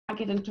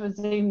get into a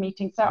Zoom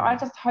meeting. So I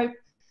just hope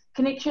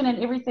connection and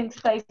everything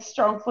stays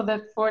strong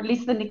for at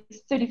least the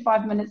next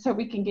 35 minutes so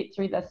we can get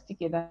through this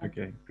together.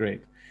 Okay,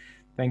 great.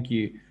 Thank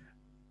you.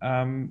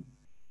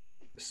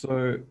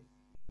 So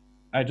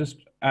I'd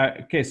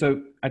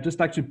just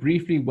like to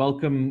briefly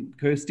welcome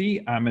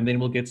Kirsty, and then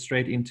we'll get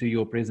straight into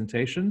your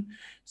presentation.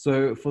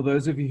 So for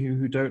those of you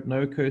who don't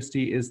know,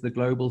 Kirsty is the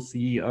global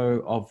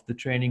CEO of the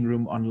Training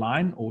Room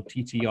Online, or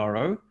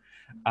TTRO,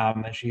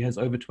 and she has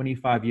over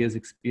 25 years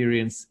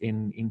experience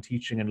in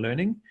teaching and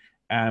learning.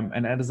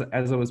 And as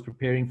I was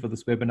preparing for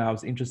this webinar, I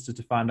was interested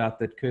to find out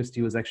that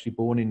Kirsty was actually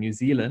born in New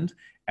Zealand,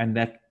 and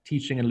that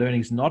teaching and learning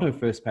is not her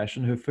first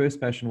passion. Her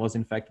first passion was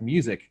in fact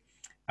music.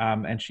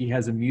 And she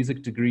has a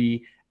music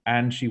degree,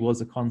 and she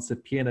was a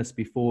concert pianist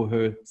before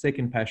her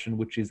second passion,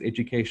 which is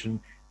education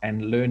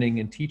and learning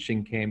and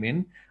teaching, came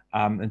in.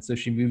 And so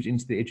she moved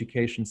into the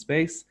education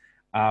space,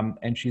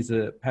 and she's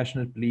a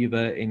passionate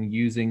believer in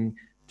using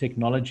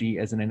technology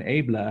as an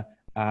enabler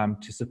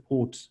to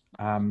support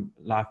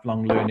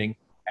lifelong learning.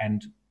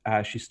 And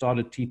she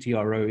started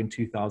TTRO in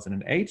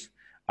 2008.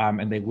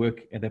 And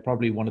they're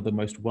probably one of the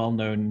most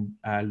well-known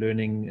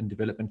learning and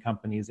development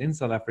companies in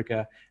South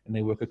Africa, and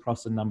they work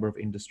across a number of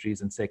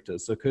industries and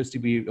sectors. So Kirsty,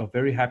 we are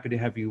very happy to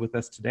have you with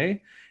us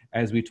today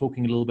as we're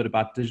talking a little bit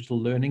about digital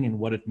learning and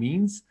what it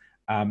means,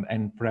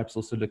 and perhaps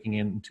also looking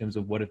in terms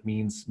of what it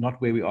means,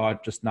 not where we are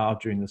just now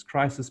during this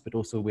crisis, but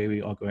also where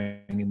we are going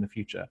in the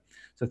future.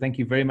 So thank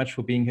you very much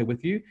for being here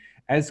with you.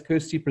 As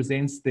Kirsty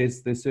presents,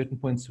 there's certain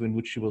points in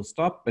which she will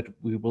stop, but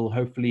we will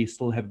hopefully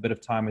still have a bit of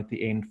time at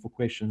the end for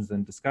questions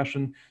and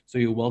discussion. So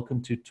you're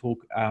welcome to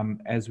talk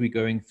as we're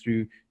going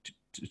through,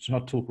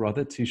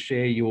 to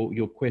share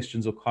your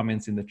questions or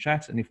comments in the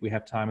chat. And if we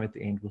have time at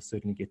the end, we'll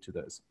certainly get to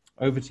those.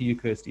 Over to you,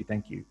 Kirsty.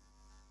 Thank you.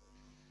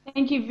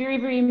 Thank you very,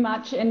 very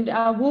much, and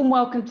a warm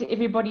welcome to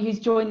everybody who's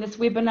joined this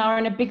webinar,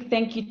 and a big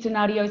thank you to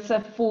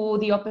Nariosa for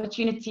the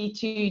opportunity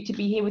to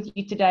be here with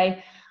you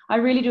today. I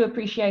really do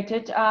appreciate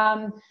it.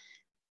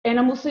 And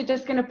I'm also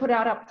just going to put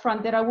out up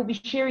front that I will be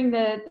sharing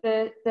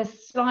the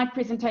slide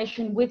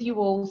presentation with you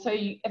all. So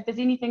if there's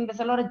anything,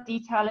 there's a lot of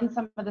detail in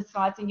some of the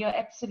slides, and you're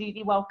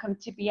absolutely welcome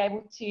to be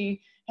able to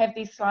have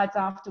these slides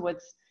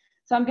afterwards.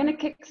 So I'm going to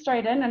kick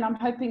straight in, and I'm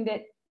hoping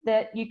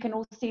that you can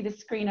all see the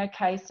screen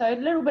okay. So a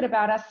little bit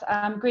about us.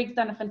 Greg's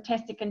done a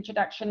fantastic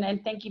introduction,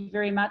 and thank you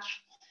very much.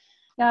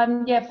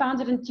 Yeah,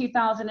 founded in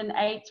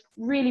 2008,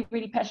 really,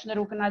 really passionate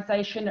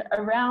organization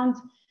around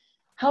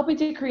helping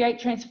to create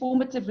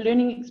transformative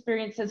learning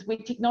experiences where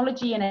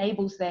technology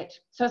enables that.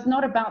 So it's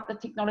not about the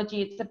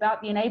technology, it's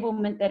about the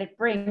enablement that it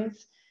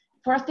brings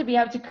for us to be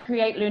able to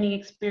create learning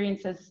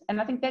experiences.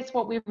 And I think that's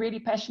what we're really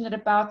passionate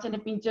about and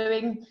have been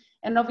doing.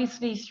 And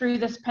obviously through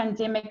this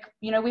pandemic,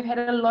 you know, we've had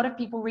a lot of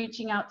people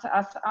reaching out to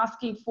us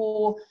asking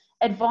for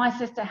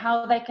advice as to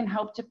how they can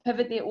help to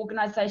pivot their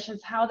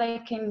organizations, how they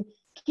can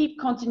keep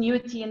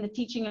continuity in the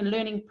teaching and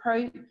learning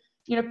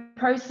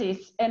process,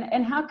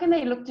 and how can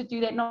they look to do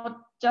that, not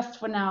just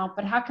for now,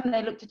 but how can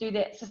they look to do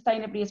that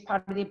sustainably as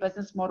part of their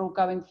business model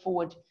going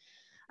forward.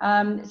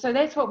 So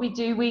that's what we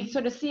do. We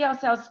sort of see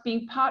ourselves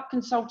being part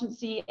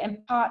consultancy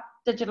and part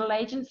digital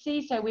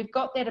agency. So we've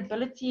got that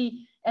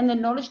ability and the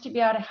knowledge to be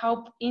able to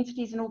help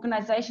entities and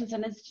organizations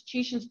and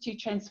institutions to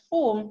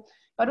transform,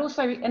 but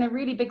also in a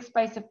really big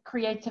space of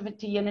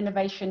creativity and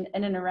innovation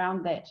in and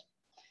around that.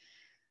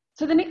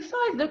 So the next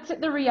slide looks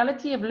at the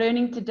reality of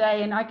learning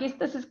today. And I guess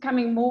this is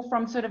coming more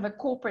from sort of a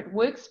corporate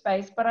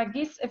workspace, but I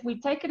guess if we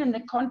take it in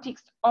the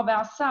context of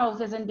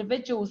ourselves as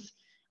individuals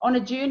on a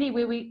journey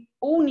where we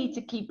all need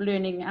to keep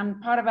learning, and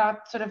part of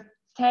our sort of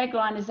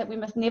tagline is that we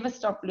must never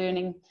stop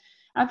learning.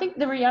 I think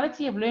the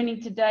reality of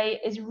learning today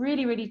is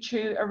really, really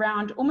true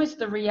around almost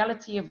the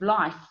reality of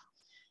life.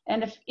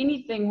 And if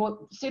anything,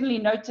 we'll certainly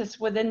notice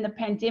within the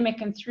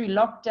pandemic and through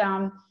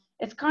lockdown,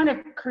 it's kind of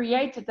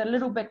created a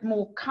little bit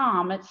more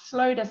calm. It's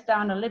slowed us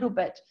down a little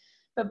bit.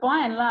 But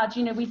by and large,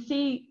 you know, we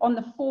see on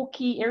the 4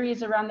 key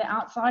areas around the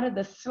outside of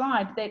this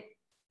slide that,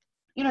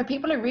 you know,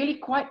 people are really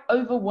quite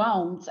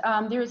overwhelmed.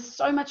 There is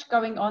so much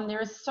going on.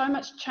 There is so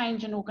much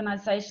change in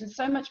organizations,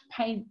 so much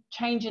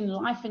change in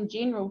life in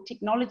general.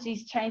 Technology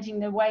is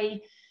changing the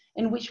way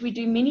in which we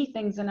do many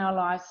things in our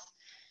lives.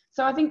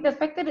 So I think the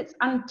fact that it's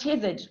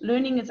untethered,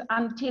 learning is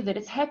untethered,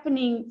 it's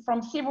happening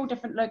from several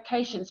different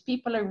locations.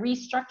 People are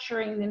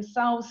restructuring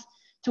themselves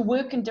to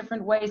work in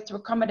different ways to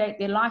accommodate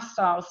their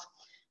lifestyles.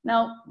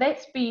 Now,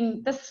 this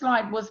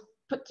slide was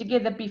put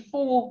together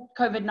before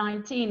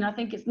COVID-19. I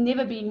think it's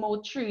never been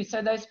more true.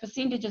 So those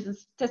percentages and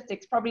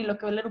statistics probably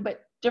look a little bit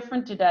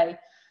different today.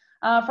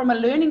 From a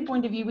learning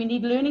point of view, we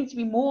need learning to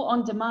be more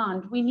on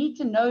demand. We need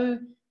to know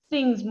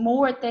things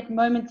more at that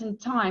moment in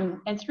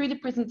time. And through the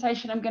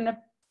presentation, I'm going to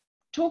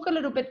talk a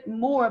little bit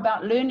more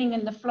about learning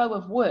in the flow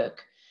of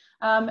work,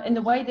 in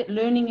the way that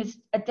learning is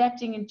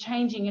adapting and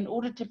changing in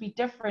order to be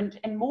different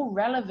and more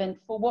relevant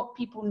for what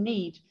people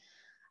need.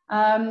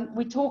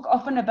 We talk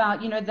often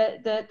about, you know,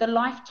 the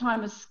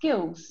lifetime of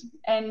skills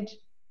and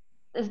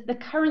the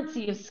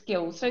currency of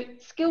skills. So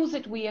skills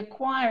that we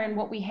acquire and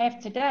what we have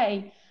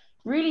today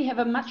really have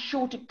a much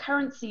shorter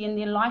currency in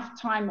their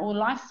lifetime or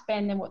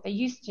lifespan than what they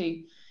used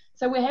to.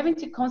 So we're having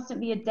to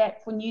constantly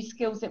adapt for new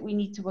skills that we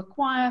need to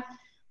acquire.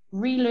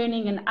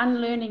 Relearning and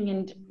unlearning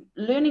and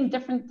learning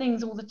different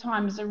things all the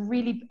time is a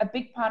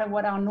big part of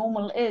what our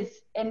normal is,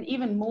 and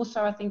even more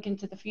so, I think,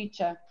 into the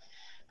future.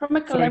 From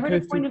a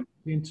collaborative point of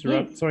view,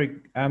 interrupt. Yes. Sorry,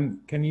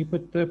 can you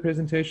put the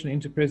presentation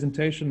into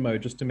presentation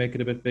mode just to make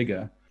it a bit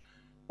bigger?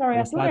 Sorry, Or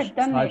I thought I'd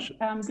done that.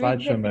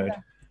 slideshow mode.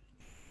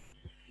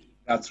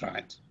 That's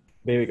right.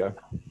 There we go.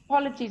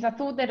 Apologies, I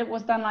thought that it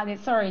was done like that.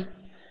 Sorry.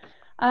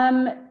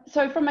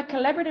 So from a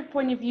collaborative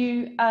point of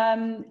view,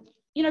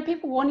 you know,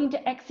 people wanting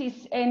to access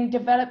and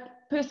develop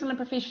personal and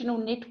professional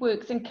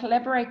networks and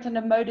collaborate in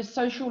a mode of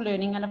social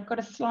learning. And I've got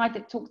a slide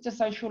that talks to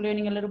social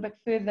learning a little bit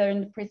further in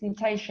the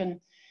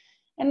presentation.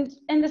 And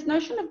this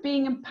notion of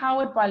being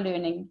empowered by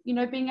learning, you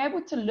know, being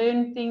able to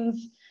learn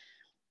things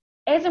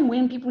as and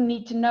when people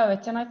need to know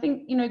it. And I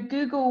think, you know,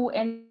 Google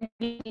and to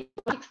the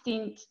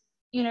extent,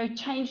 you know,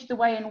 changed the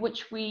way in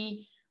which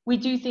we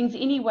do things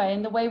anyway,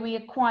 and the way we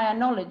acquire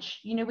knowledge.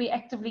 You know, we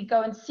actively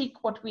go and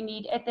seek what we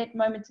need at that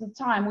moment in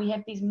time. We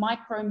have these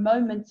micro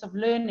moments of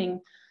learning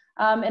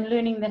and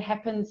learning that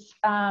happens,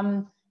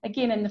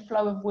 again, in the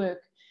flow of work.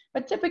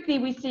 But typically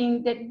we're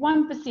seeing that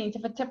 1%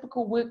 of a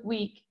typical work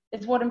week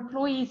is what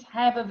employees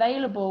have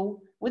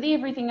available with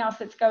everything else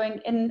that's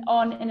going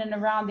on in and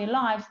around their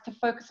lives to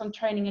focus on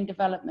training and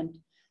development.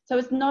 So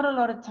it's not a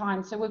lot of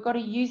time. So we've got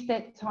to use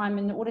that time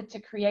in order to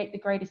create the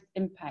greatest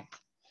impact.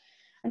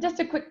 And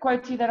just a quick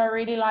quote here that I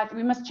really like: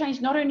 we must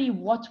change not only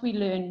what we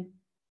learn,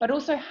 but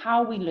also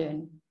how we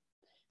learn.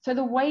 So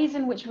the ways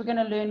in which we're going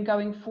to learn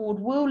going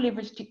forward will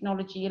leverage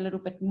technology a little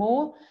bit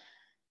more.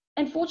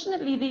 And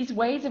fortunately, these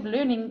ways of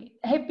learning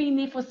have been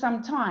there for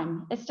some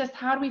time. It's just,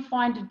 how do we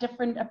find a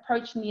different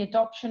approach in the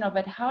adoption of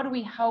it? How do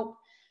we help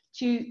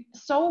to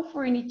solve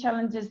for any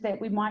challenges that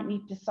we might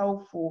need to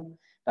solve for?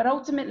 But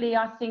ultimately,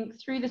 I think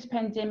through this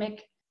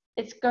pandemic,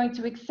 it's going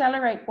to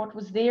accelerate what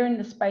was there in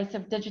the space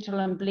of digital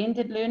and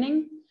blended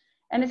learning.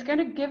 And it's going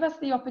to give us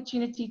the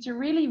opportunity to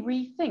really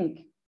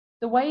rethink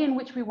the way in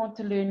which we want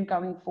to learn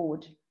going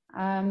forward.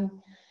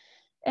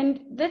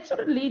 And that sort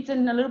of leads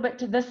in a little bit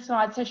to this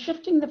slide. So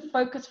shifting the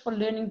focus for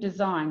learning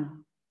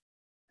design.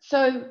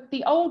 So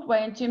the old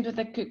way, in terms of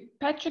the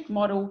Kirkpatrick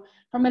model,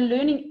 from a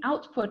learning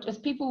output, is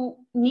people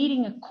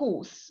needing a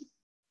course.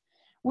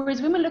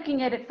 Whereas when we're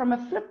looking at it from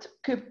a flipped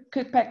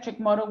Kirkpatrick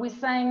model, we're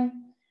saying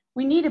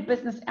we need a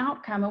business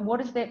outcome. And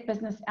what is that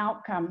business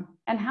outcome?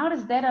 And how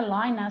does that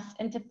align us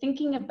into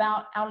thinking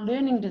about our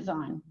learning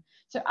design?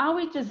 So are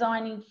we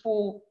designing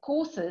for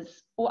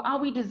courses, or are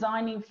we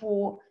designing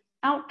for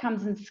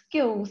outcomes and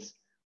skills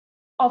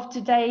of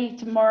today,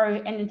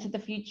 tomorrow, and into the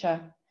future?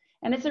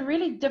 And it's a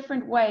really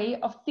different way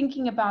of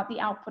thinking about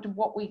the output of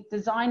what we're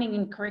designing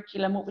in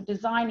curriculum, what we're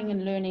designing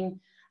in learning,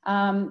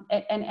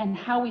 and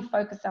how we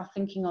focus our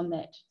thinking on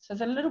that. So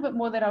there's a little bit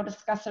more that I'll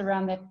discuss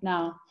around that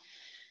now.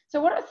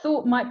 So what I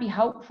thought might be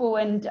helpful,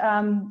 and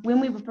when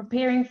we were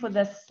preparing for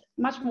this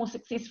much more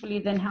successfully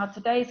than how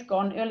today's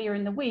gone earlier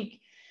in the week,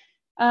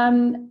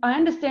 I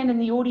understand in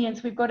the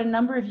audience we've got a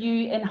number of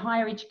you in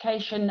higher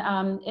education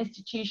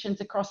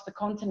institutions across the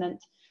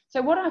continent.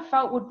 So what I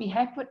felt would be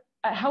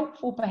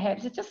helpful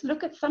perhaps is just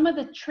look at some of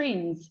the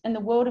trends in the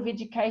world of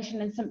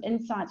education and some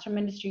insights from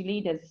industry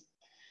leaders.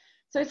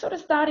 So sort of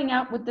starting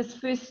out with this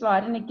first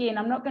slide, and again,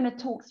 I'm not going to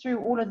talk through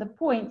all of the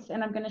points,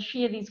 and I'm going to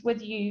share these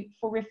with you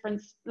for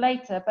reference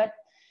later, but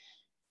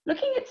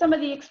looking at some of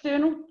the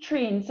external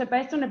trends, so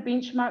based on a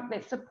benchmark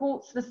that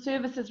supports the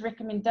services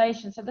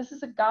recommendation. So this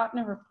is a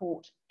Gartner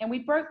report, and we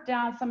broke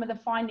down some of the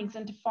findings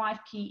into 5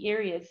 key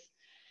areas.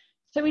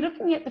 So we're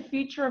looking at the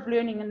future of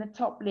learning in the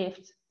top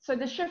left. So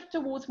the shift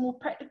towards more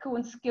practical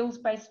and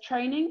skills-based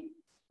training,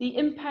 the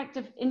impact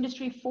of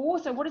Industry 4.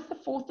 So what is the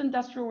 4th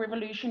industrial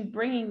revolution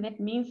bringing that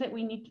means that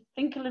we need to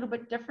think a little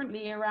bit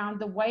differently around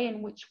the way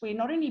in which we're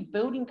not only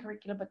building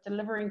curricula, but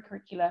delivering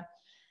curricula?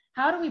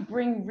 How do we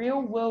bring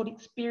real world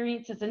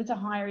experiences into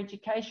higher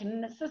education?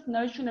 And it's this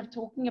notion of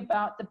talking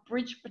about the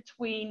bridge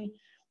between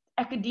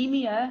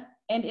academia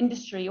and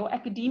industry, or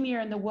academia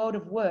and the world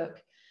of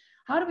work.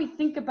 How do we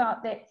think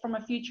about that from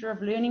a future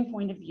of learning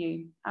point of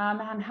view?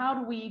 And how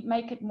do we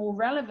make it more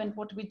relevant,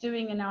 what we're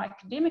doing in our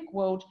academic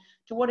world,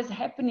 to what is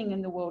happening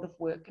in the world of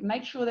work? And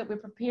make sure that we're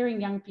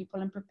preparing young people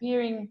and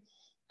preparing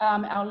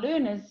our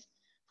learners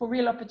for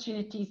real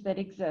opportunities that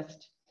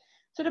exist.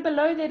 Sort of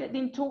below that, it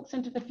then talks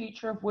into the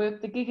future of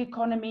work, the gig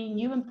economy,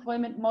 new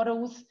employment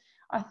models.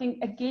 I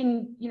think,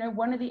 again, you know,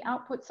 one of the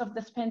outputs of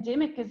this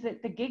pandemic is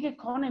that the gig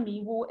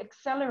economy will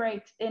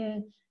accelerate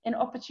in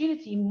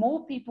opportunity.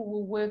 More people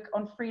will work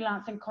on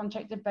freelance and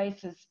contracted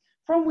basis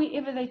from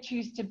wherever they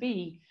choose to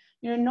be,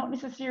 you know, not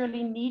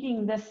necessarily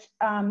needing this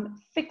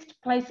fixed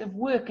place of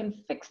work and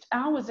fixed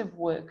hours of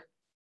work.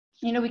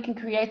 You know, we can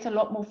create a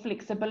lot more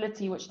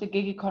flexibility, which the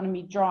gig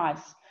economy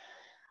drives.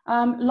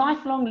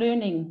 Lifelong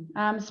learning,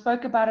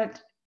 spoke about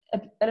it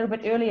a little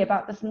bit earlier,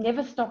 about this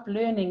never stop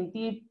learning,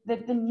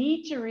 the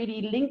need to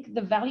really link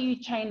the value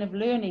chain of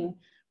learning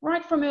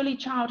right from early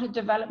childhood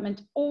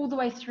development all the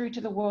way through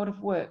to the world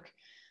of work.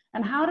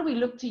 And how do we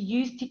look to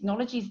use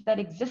technologies that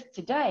exist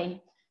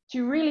today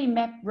to really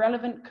map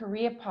relevant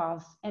career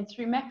paths? And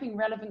through mapping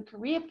relevant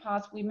career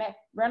paths, we map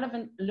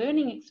relevant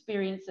learning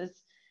experiences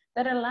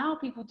that allow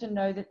people to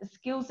know that the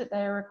skills that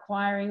they are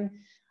acquiring,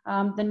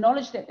 the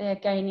knowledge that they're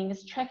gaining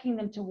is tracking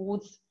them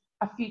towards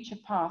a future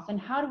path. And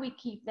how do we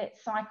keep that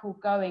cycle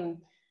going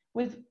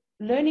with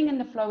learning in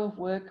the flow of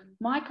work,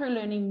 micro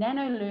learning,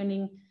 nano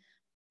learning,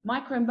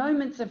 micro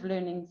moments of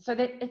learning, so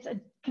that it's a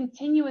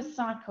continuous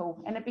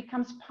cycle and it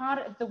becomes part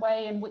of the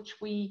way in which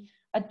we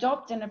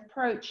adopt and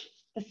approach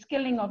the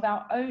skilling of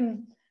our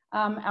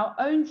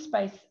own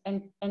space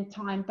and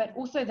time, but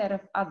also that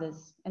of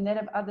others, and that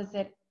of others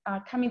that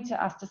are coming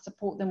to us to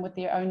support them with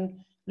their own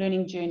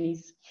learning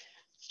journeys.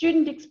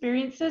 Student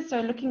experiences, so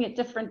looking at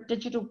different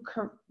digital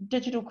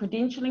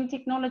credentialing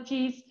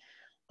technologies,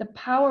 the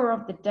power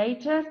of the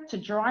data to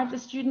drive the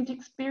student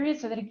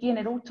experience, so that again,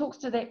 it all talks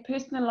to that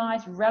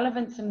personalized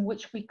relevance in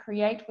which we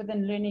create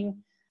within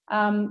learning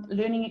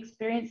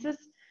experiences.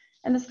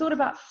 And this thought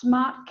about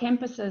smart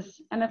campuses,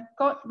 and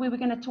we were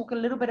going to talk a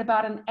little bit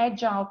about an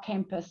agile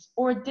campus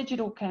or a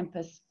digital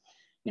campus,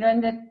 you know,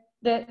 and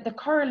the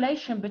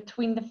correlation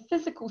between the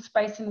physical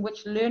space in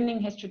which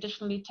learning has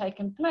traditionally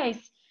taken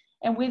place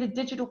and where the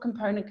digital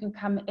component can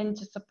come in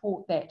to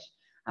support that.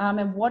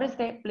 And what is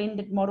that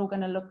blended model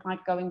going to look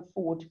like going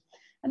forward?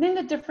 And then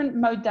the different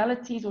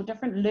modalities or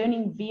different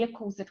learning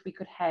vehicles that we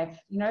could have.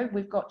 You know,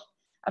 we've got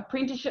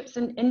apprenticeships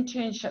and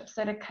internships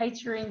that are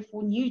catering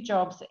for new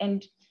jobs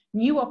and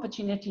new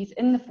opportunities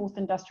in the fourth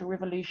industrial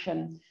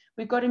revolution.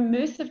 We've got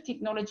immersive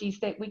technologies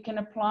that we can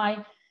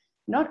apply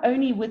not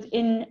only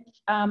within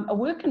a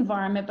work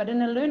environment, but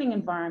in a learning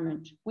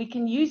environment. We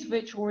can use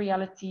virtual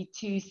reality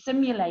to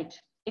simulate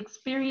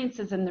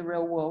experiences in the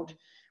real world.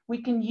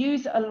 We can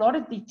use a lot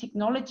of the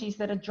technologies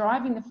that are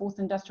driving the fourth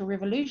industrial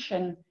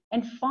revolution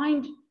and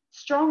find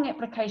strong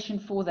application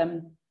for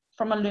them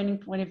from a learning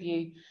point of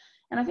view.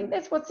 And I think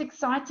that's what's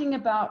exciting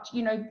about,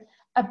 you know,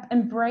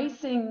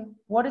 embracing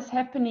what is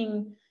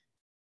happening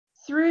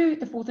through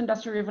the fourth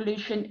industrial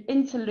revolution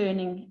into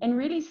learning, and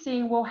really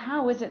seeing, well,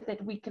 how is it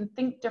that we can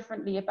think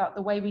differently about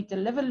the way we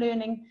deliver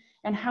learning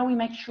and how we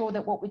make sure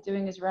that what we're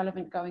doing is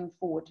relevant going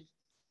forward.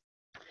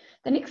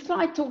 The next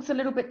slide talks a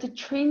little bit to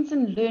trends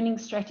and learning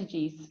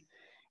strategies.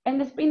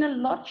 And there's been a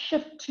lot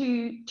shift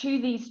to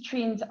these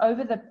trends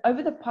over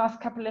the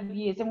past couple of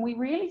years. And we're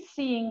really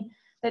seeing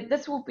that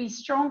this will be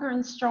stronger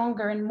and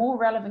stronger and more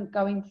relevant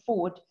going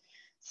forward.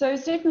 So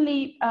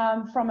certainly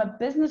from a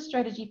business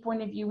strategy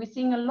point of view, we're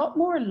seeing a lot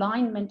more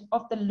alignment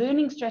of the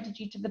learning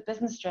strategy to the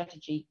business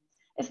strategy.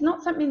 It's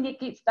not something that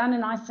gets done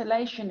in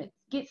isolation. It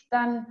gets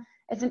done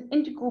as an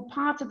integral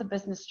part of the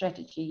business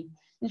strategy,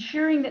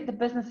 ensuring that the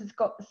business has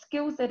got the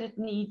skills that it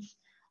needs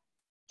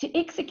to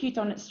execute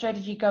on its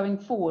strategy going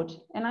forward.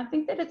 And I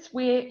think that it's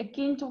where,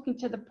 again, talking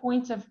to the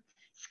point of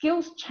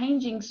skills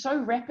changing so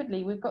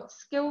rapidly, we've got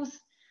skills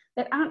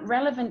that aren't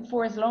relevant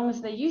for as long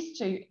as they used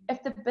to.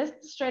 If the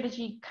business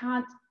strategy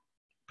can't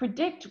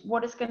predict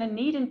what it's going to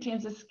need in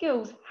terms of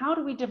skills, how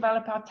do we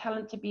develop our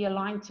talent to be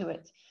aligned to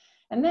it?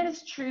 And that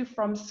is true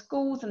from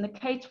schools and the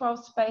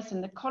K-12 space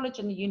and the college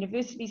and the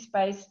university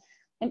space,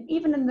 and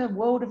even in the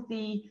world of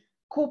the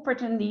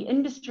corporate and the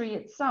industry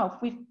itself.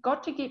 We've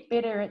got to get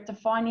better at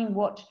defining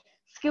what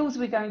skills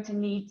we're going to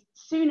need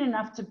soon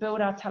enough to build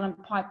our talent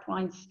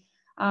pipelines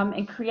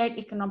and create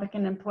economic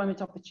and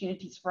employment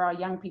opportunities for our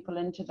young people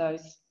into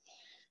those.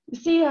 We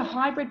see a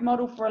hybrid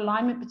model for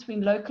alignment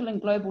between local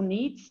and global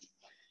needs,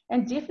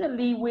 and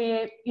definitely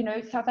where, you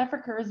know, South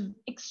Africa is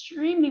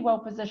extremely well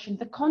positioned,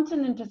 the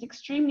continent is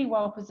extremely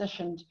well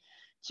positioned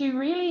to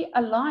really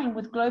align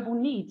with global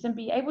needs and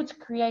be able to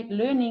create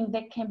learning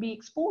that can be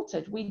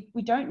exported. We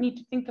don't need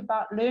to think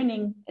about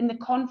learning in the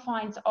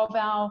confines of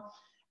our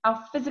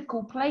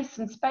physical place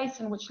and space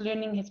in which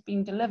learning has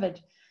been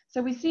delivered.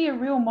 So we see a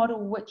real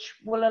model which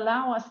will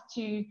allow us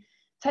to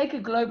take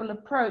a global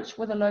approach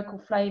with a local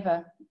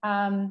flavor.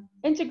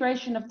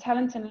 Integration of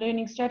talent and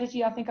learning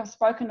strategy, I think I've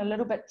spoken a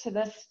little bit to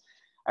this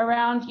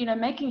around, you know,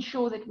 making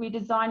sure that we're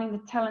designing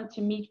the talent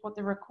to meet what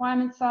the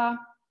requirements are,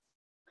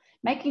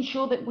 making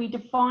sure that we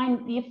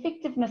define the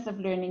effectiveness of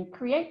learning,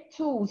 create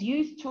tools,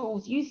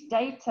 use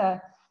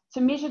data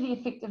to measure the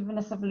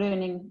effectiveness of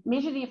learning,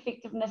 measure the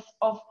effectiveness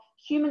of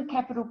human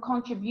capital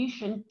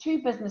contribution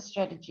to business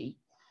strategy.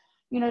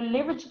 You know,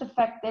 leverage the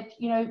fact that,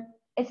 you know,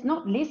 it's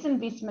not less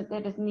investment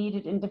that is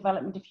needed in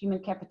development of human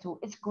capital,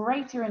 it's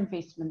greater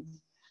investments.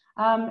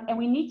 And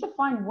we need to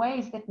find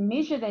ways that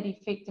measure that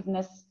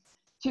effectiveness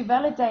to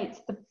validate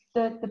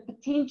the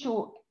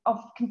potential of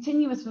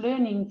continuous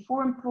learning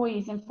for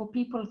employees and for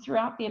people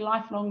throughout their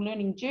lifelong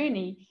learning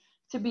journey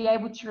to be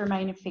able to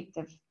remain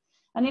effective.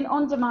 And then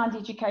on-demand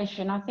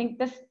education, I think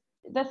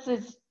this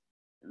is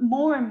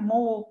more and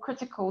more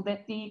critical,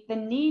 that the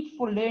need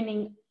for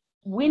learning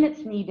when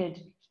it's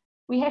needed,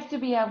 we have to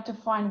be able to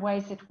find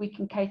ways that we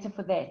can cater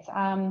for that.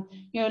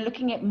 You know,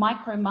 looking at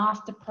micro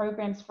master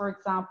programs, for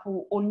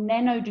example, or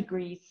nano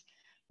degrees,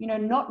 you know,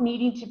 not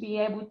needing to be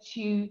able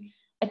to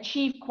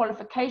achieve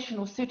qualification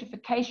or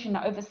certification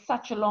over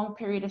such a long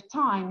period of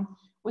time.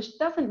 which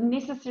doesn't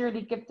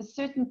necessarily give the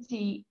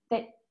certainty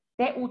that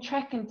that will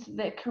track into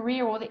the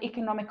career or the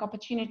economic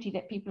opportunity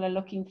that people are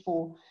looking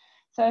for.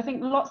 So I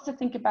think lots to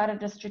think about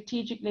at a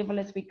strategic level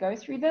as we go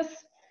through this.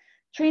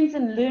 Trends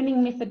in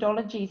learning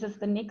methodologies is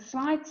the next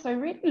slide. So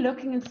really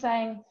looking and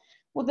saying,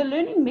 well, the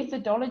learning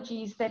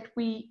methodologies that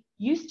we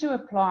used to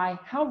apply,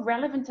 how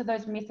relevant are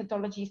those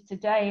methodologies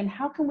today and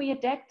how can we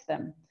adapt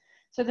them?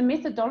 So the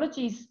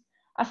methodologies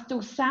are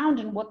still sound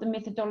in what the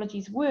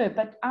methodologies were,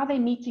 but are they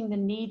meeting the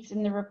needs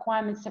and the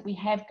requirements that we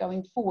have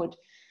going forward?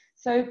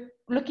 So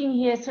looking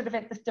here sort of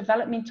at this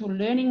developmental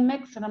learning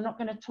mix, and I'm not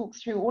going to talk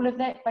through all of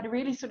that, but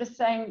really sort of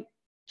saying,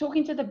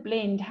 talking to the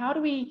blend, how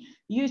do we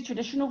use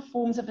traditional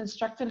forms of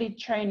instructor-led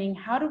training?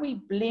 How do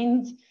we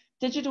blend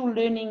digital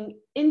learning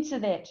into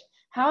that?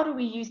 How do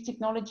we use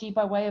technology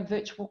by way of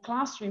virtual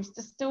classrooms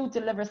to still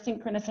deliver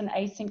synchronous and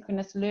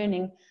asynchronous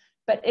learning,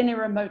 but in a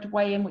remote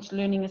way in which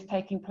learning is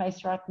taking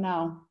place right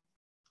now?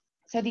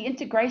 So the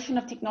integration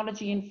of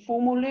technology in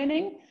formal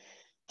learning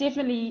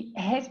definitely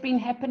has been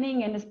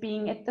happening and is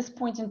being at this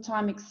point in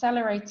time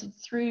accelerated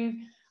through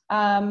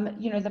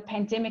the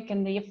pandemic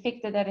and the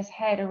effect that that has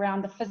had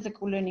around the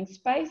physical learning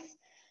space.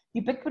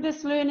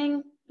 Ubiquitous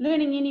learning,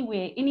 learning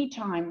anywhere,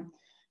 anytime.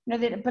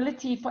 That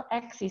ability for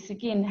access,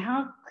 again,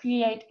 how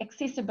create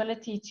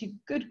accessibility to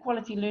good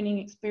quality learning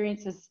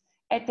experiences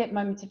at that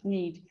moment of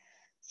need.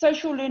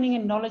 Social learning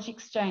and knowledge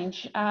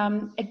exchange,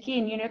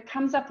 again, it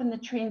comes up in the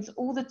trends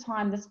all the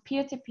time, this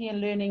peer-to-peer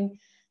learning,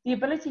 the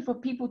ability for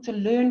people to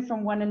learn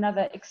from one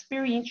another,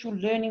 experiential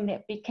learning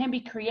that can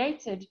be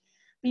created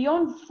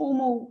beyond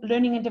formal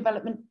learning and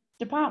development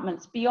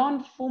departments,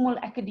 beyond formal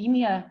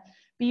academia,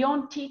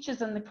 beyond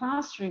teachers in the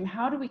classroom.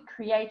 How do we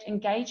create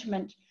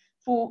engagement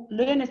for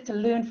learners to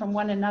learn from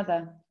one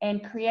another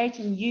and create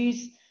and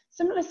use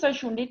similar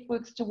social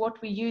networks to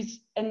what we use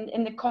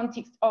in the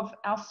context of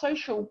our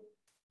social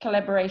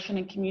collaboration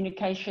and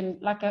communication,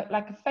 like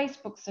a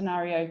Facebook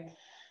scenario?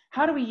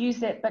 How do we use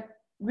that, but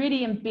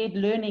really embed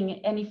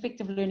learning and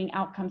effective learning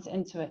outcomes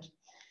into it?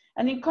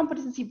 And then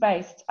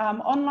competency-based,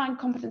 online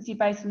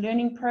competency-based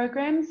learning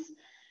programs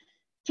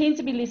tend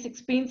to be less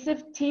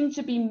expensive, tend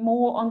to be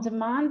more on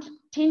demand,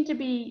 tend to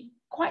be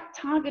quite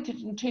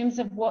targeted in terms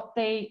of what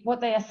they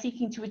are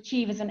seeking to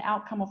achieve as an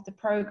outcome of the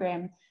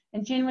program,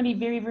 and generally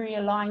very, very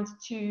aligned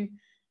to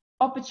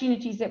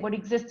opportunities that would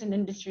exist in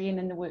industry and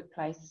in the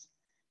workplace.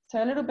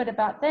 So a little bit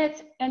about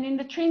that. And then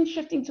the trend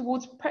shifting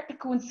towards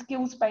practical and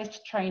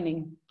skills-based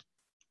training.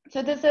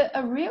 So there's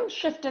a real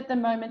shift at the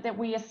moment that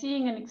we are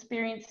seeing and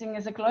experiencing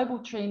as a global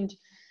trend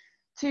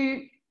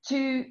to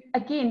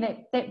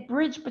again, that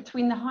bridge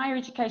between the higher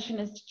education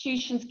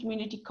institutions,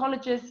 community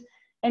colleges,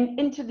 and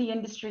into the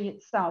industry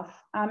itself.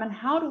 And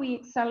how do we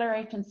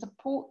accelerate and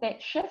support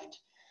that shift?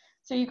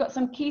 So you've got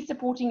some key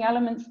supporting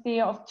elements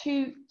there of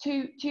two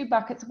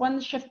buckets. One,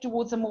 the shift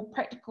towards a more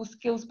practical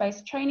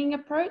skills-based training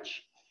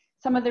approach.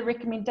 Some of the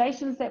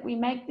recommendations that we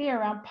make there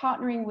around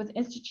partnering with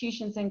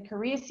institutions and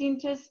career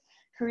centres,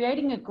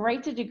 creating a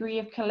greater degree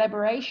of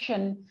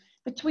collaboration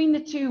between the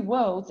two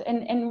worlds,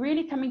 and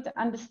really coming to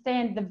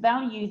understand the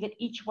value that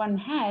each one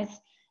has,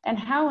 and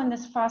how in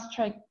this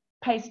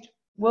fast-paced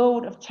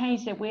world of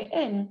change that we're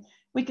in,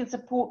 we can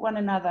support one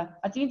another,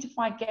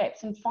 identify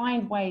gaps, and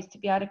find ways to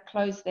be able to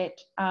close that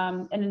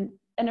in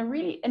a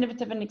really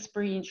innovative and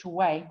experiential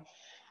way.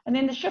 And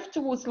then the shift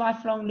towards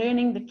lifelong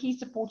learning, the key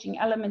supporting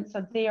elements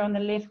are there on the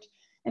left,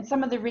 and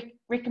some of the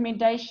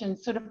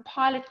recommendations, sort of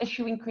pilot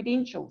issuing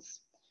credentials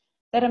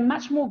that are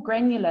much more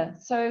granular.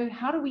 So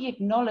how do we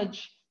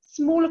acknowledge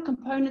smaller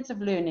components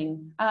of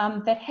learning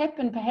that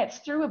happen perhaps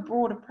through a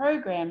broader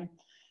program,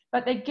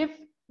 but they give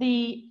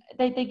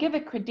they give a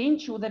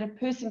credential that a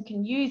person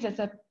can use as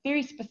a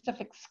very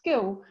specific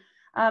skill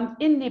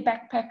in their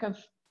backpack of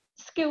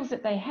skills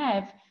that they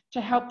have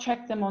to help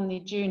track them on their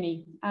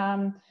journey.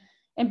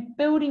 And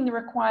building the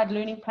required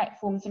learning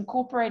platforms,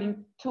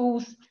 incorporating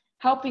tools,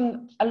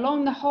 helping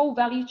along the whole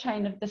value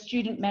chain of the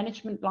student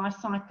management life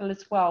cycle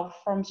as well,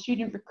 from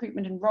student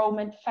recruitment,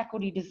 enrollment,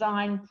 faculty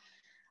design,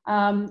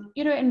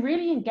 and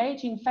really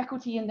engaging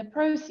faculty in the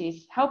process,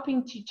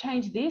 helping to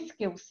change their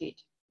skill set.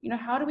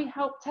 How do we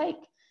help take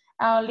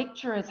our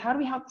lecturers, how do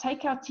we help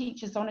take our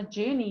teachers on a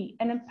journey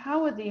and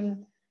empower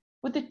them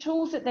with the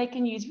tools that they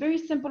can use, very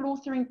simple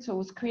authoring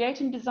tools,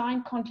 create and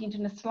design content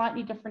in a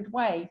slightly different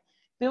way,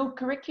 build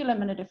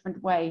curriculum in a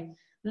different way,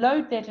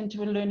 load that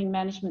into a learning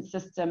management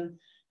system,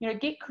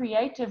 get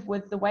creative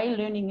with the way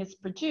learning is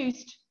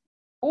produced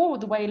or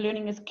the way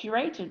learning is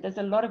curated. There's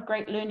a lot of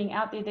great learning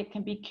out there that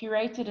can be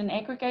curated and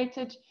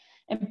aggregated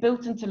and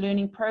built into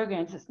learning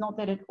programs. It's not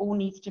that it all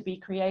needs to be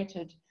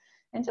created.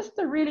 And just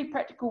the really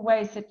practical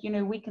ways that,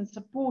 we can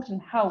support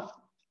and help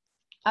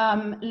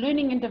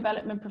learning and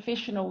development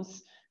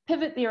professionals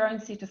pivot their own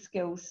set of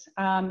skills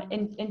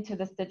into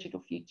this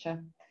digital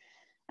future.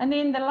 And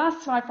then the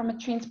last slide from a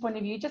trends point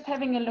of view, just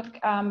having a look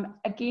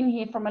again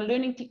here from a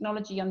learning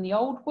technology on the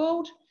old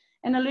world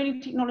and a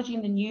learning technology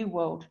in the new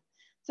world.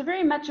 So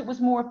very much it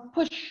was more a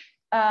push,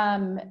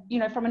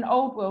 from an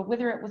old world,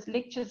 whether it was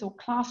lectures or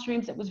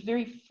classrooms, it was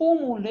very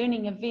formal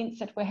learning events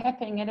that were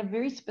happening at a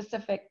very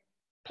specific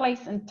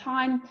place and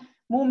time,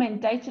 more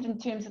mandated in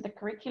terms of the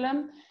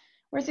curriculum.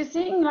 Whereas you're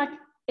seeing like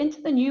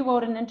into the new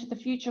world and into the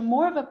future,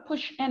 more of a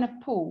push and a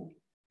pull.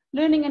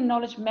 Learning and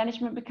knowledge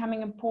management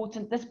becoming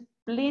important, this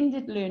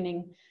blended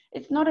learning.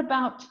 It's not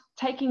about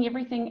taking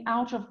everything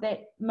out of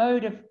that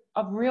mode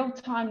of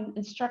real-time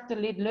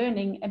instructor-led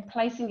learning and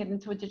placing it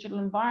into a digital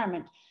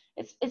environment.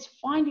 It's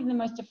finding the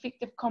most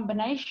effective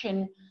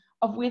combination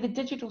of where the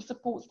digital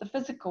supports the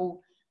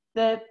physical,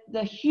 the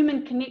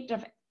human connect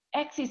of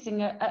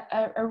accessing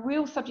a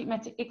real subject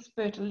matter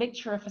expert, a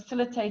lecturer, a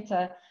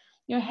facilitator,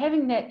 you know,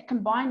 having that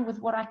combined with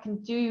what I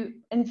can do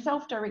in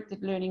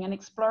self-directed learning and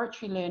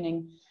exploratory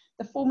learning,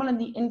 the formal and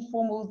the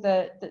informal,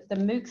 the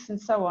MOOCs and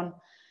so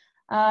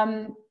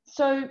on.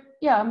 So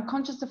yeah, I'm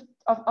conscious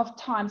of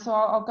time, so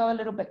I'll go a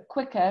little bit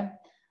quicker.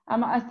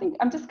 I think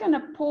I'm just going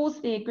to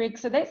pause there, Greg.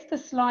 So that's the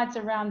slides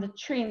around the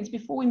trends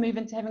before we move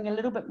into having a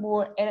little bit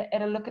more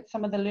at a look at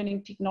some of the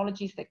learning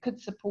technologies that could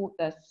support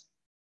this.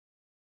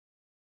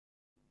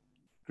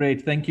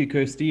 Great, thank you,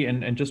 Kirsty.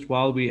 And just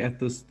while we're at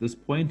this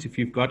point, if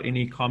you've got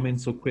any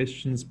comments or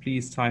questions,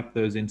 please type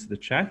those into the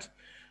chat.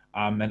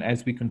 And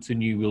as we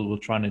continue, we'll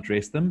try and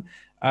address them.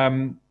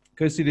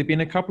 Kirsty, there have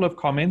been a couple of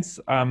comments.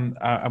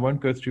 I won't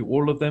go through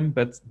all of them,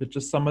 but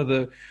just some of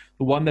the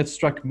one that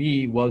struck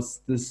me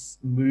was this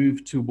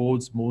move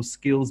towards more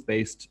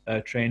skills-based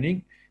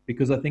training,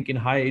 because I think in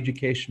higher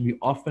education, we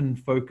often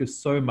focus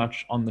so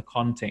much on the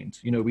content.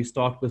 You know, we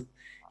start with,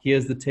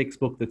 here's the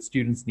textbook that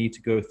students need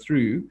to go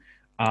through,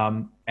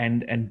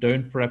 and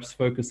don't perhaps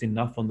focus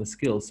enough on the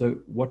skills. So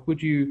what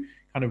would you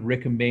kind of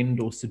recommend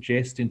or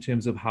suggest in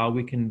terms of how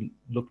we can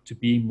look to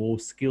be more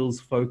skills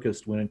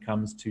focused when it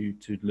comes to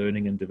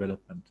learning and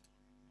development?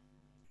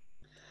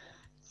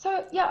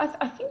 So yeah,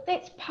 I think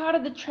that's part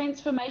of the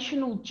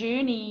transformational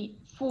journey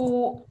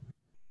for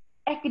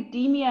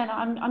academia,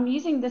 and I'm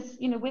using this,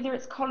 you know, whether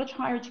it's college,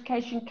 higher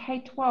education,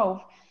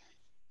 K-12,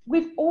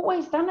 we've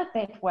always done it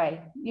that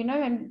way, you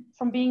know, and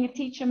from being a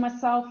teacher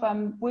myself,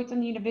 worked in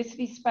the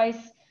university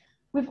space,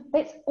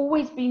 that's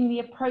always been the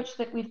approach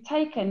that we've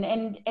taken,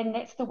 and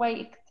that's the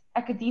way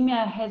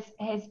academia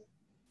has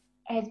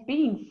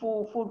been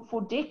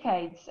for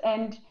decades.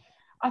 And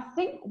I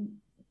think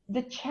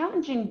the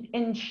challenge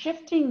in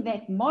shifting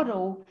that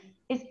model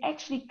is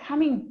actually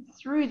coming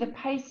through the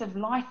pace of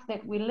life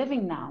that we're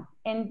living now,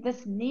 and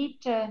this need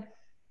to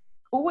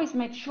always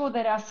make sure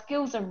that our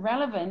skills are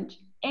relevant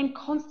and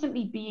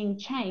constantly being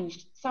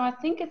changed. So I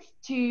think it's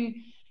to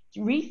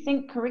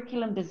rethink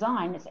curriculum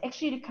design. It's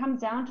actually to come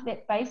down to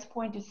that base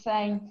point of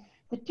saying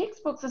the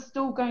textbooks are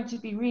still going to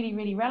be really,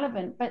 really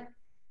relevant, but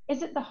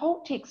is it the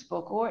whole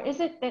textbook, or is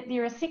it that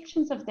there are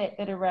sections of that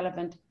that are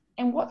relevant?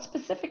 And what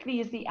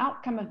specifically is the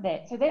outcome of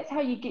that? So that's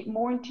how you get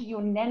more into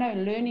your nano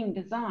learning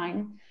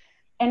design.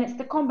 And it's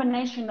the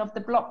combination of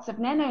the blocks of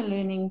nano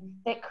learning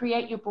that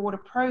create your broader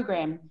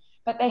program,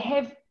 but they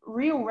have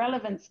real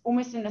relevance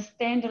almost in a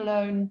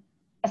standalone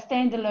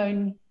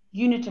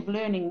unit of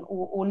learning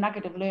or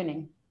nugget of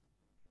learning.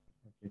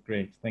 Okay,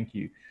 great, thank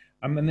you.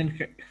 And then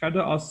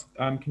Khada asks,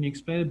 can you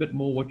explain a bit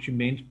more what you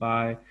meant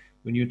by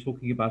when you're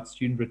talking about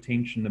student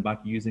retention,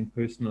 about using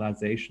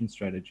personalization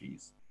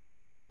strategies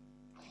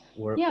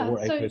or a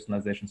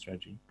personalization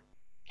strategy?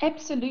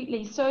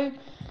 Absolutely. So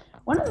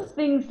one of the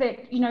things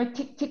that, you know,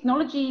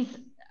 technologies,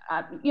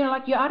 you know,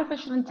 like your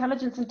artificial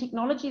intelligence and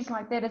technologies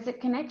like that, is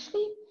it can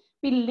actually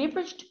be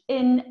leveraged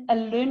in a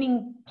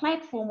learning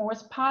platform or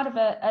as part of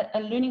a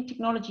learning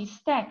technology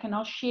stack. And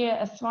I'll share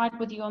a slide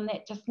with you on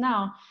that just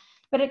now.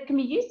 But it can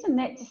be used in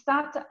that to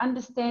start to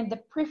understand the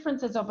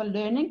preferences of a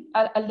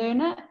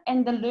learner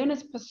and the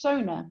learner's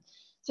persona.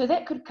 So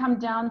that could come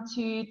down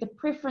to the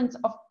preference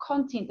of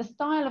content, the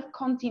style of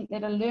content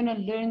that a learner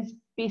learns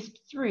best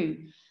through.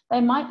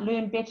 They might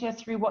learn better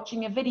through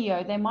watching a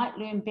video. They might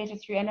learn better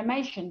through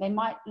animation. They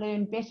might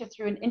learn better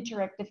through an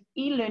interactive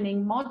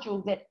e-learning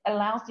module that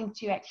allows them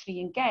to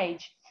actually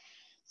engage.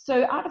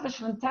 So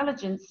artificial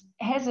intelligence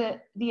has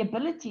the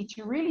ability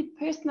to really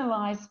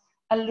personalize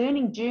a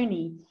learning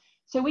journey.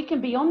 So we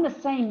can be on the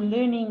same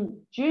learning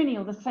journey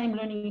or the same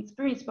learning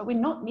experience, but we're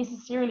not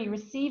necessarily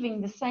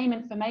receiving the same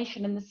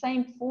information in the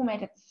same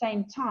format at the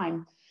same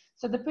time.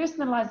 So the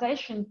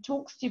personalization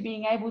talks to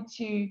being able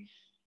to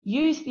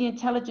use the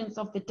intelligence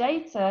of the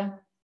data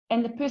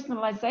and the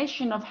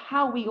personalization of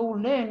how we all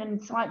learn in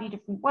slightly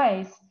different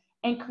ways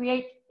and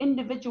create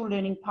individual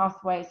learning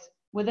pathways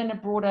within a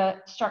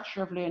broader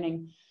structure of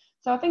learning.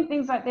 So I think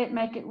things like that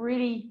make it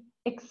really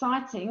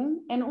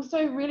exciting, and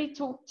also really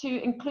talk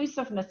to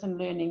inclusiveness in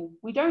learning.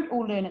 We don't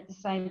all learn at the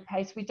same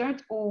pace. We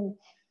don't all,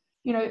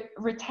 you know,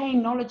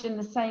 retain knowledge in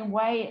the same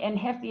way and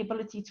have the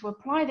ability to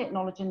apply that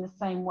knowledge in the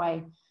same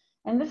way.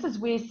 And this is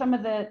where some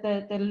of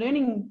the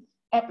learning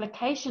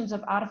applications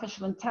of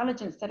artificial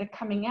intelligence that are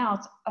coming out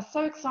are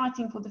so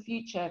exciting for the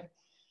future.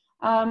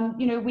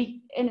 You know,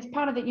 and as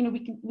part of that, you know,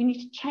 we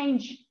need to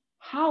change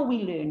how we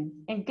learn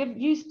and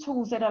use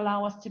tools that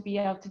allow us to be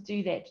able to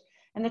do that.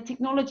 And the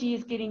technology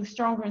is getting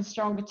stronger and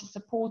stronger to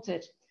support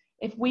it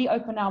if we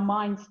open our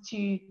minds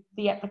to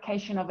the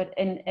application of it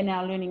in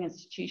our learning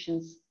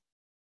institutions.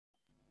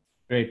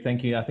 Great,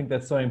 thank you. I think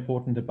that's so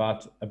important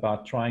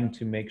about trying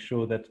to make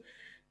sure that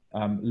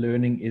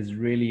learning is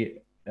really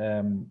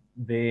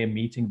there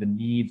meeting the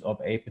needs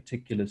of a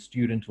particular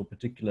student or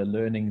particular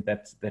learning,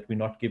 that we're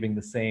not giving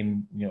the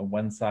same, you know,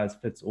 one size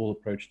fits all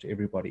approach to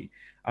everybody.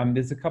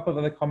 There's a couple of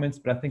other comments,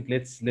 but I think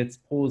let's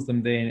pause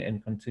them there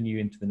and continue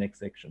into the next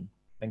section.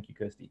 Thank you,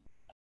 Kirsty.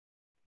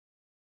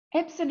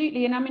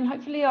 Absolutely, and I mean,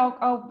 hopefully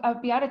I'll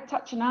be able to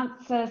touch and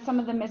answer some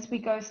of them as we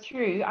go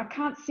through. I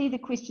can't see the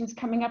questions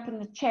coming up in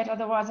the chat,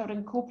 otherwise I would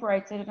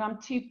incorporate it, and I'm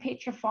too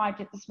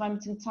petrified at this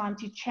moment in time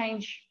to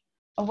change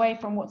away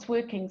from what's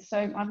working, so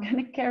I'm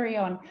going to carry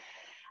on.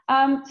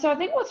 So I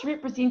think what's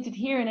represented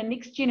here in a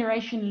next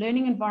generation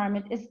learning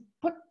environment is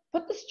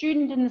put the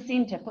student in the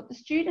center, put the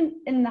student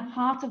in the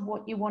heart of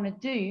what you want to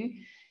do,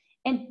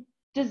 and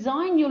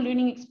design your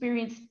learning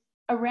experience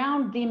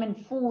around them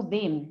and for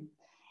them.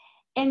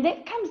 And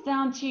that comes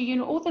down to, you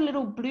know, all the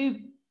little blue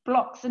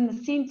blocks in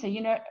the center,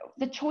 you know,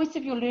 the choice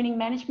of your learning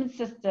management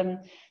system,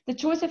 the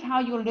choice of how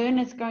your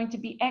learner is going to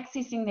be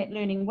accessing that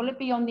learning. Will it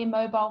be on their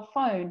mobile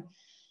phone?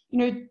 You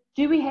know,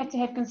 do we have to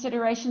have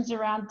considerations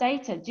around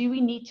data? Do we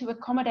need to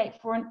accommodate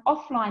for an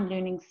offline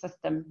learning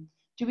system?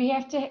 Do we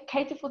have to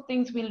cater for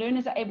things where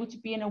learners are able to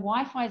be in a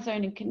Wi-Fi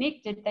zone and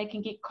connected? They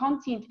can get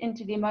content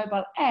into their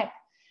mobile app.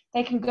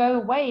 They can go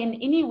away and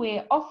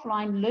anywhere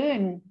offline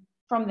learn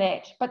from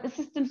that, but the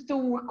system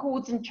still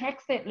records and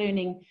tracks that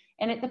learning.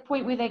 And at the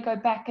point where they go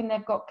back and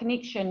they've got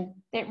connection,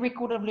 that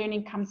record of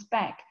learning comes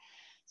back.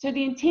 So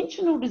the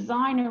intentional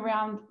design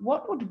around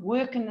what would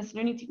work in this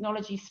learning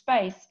technology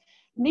space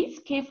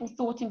needs careful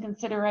thought and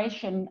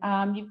consideration.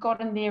 You've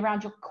got in there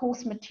around your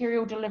course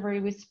material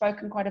delivery. We've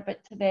spoken quite a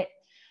bit to that.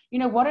 You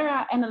know, what are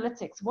our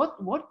analytics?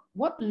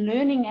 What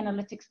learning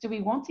analytics do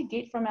we want to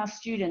get from our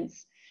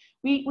students?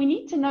 We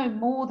need to know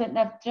more than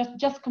they've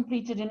just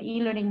completed an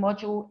e-learning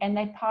module and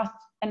they passed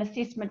an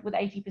assessment with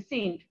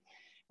 80%.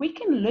 We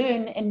can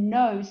learn and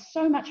know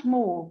so much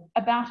more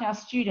about our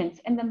students,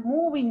 and the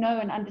more we know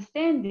and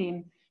understand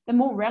them, the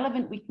more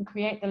relevant we can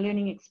create the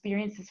learning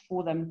experiences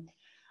for them.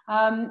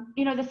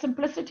 You know, the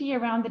simplicity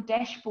around the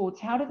dashboards,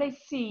 how do they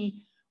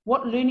see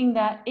what learning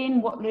they're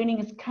in, what learning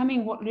is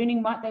coming, what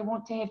learning might they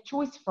want to have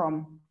choice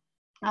from?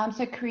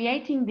 So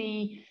creating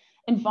the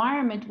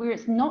environment where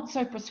it's not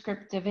so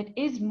prescriptive, it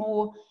is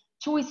more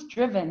choice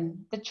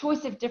driven. The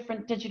choice of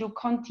different digital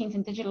content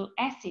and digital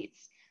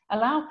assets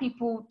allow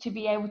people to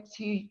be able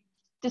to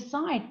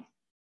decide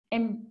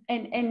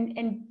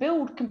and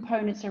build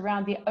components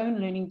around their own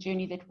learning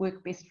journey that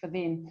work best for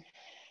them.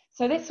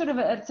 So that's sort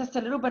of just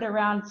a little bit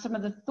around some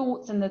of the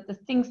thoughts and the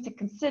things to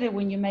consider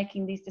when you're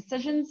making these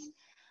decisions.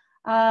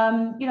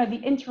 You know,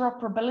 the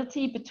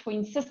interoperability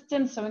between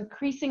systems. So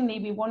increasingly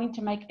we're wanting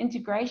to make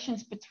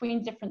integrations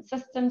between different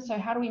systems. So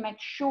how do we make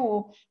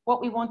sure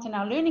what we want in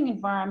our learning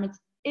environment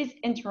is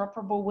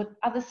interoperable with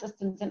other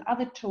systems and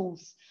other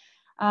tools?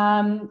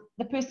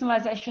 The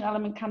personalization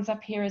element comes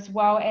up here as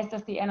well, as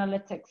does the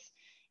analytics.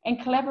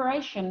 And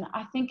collaboration.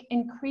 I think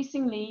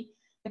increasingly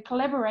the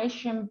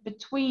collaboration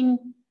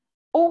between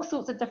all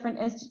sorts of different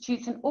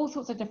institutes and all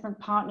sorts of different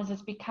partners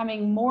is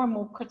becoming more and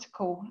more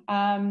critical.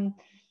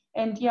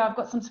 And yeah, I've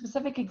got some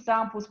specific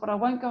examples, but I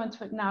won't go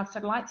into it now because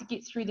I'd like to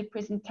get through the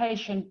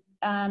presentation,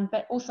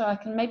 but also I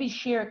can maybe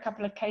share a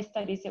couple of case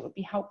studies that would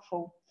be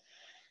helpful.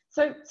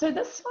 So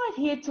this slide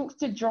here talks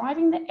to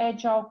driving the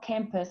agile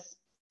campus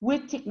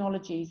with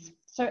technologies.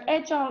 So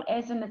agile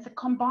as in it's a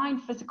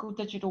combined physical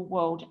digital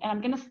world, and I'm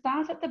going to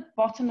start at the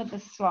bottom of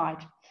this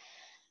slide.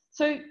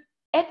 So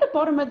at the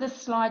bottom of this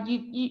slide,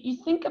 you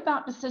think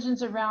about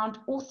decisions around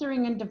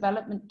authoring and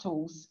development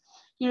tools,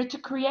 you know, to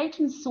create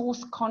and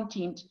source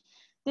content.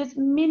 There's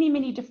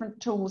many different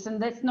tools, and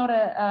that's not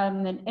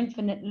an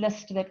infinite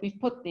list that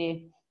we've put there.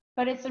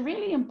 But it's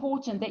really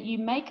important that you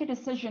make a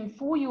decision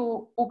for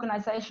your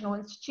organization or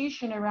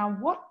institution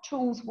around what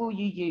tools will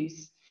you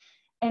use.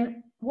 And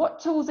what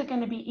tools are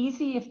going to be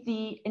easy if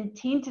the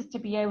intent is to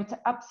be able to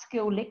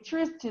upskill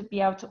lecturers to be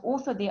able to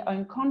author their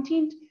own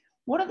content?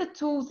 What are the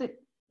tools that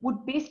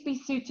would best be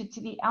suited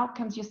to the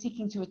outcomes you're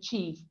seeking to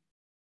achieve?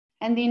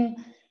 And then,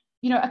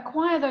 you know,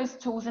 acquire those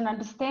tools and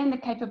understand the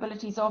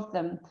capabilities of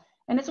them.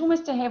 And it's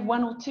almost to have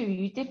one or two.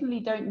 You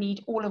definitely don't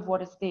need all of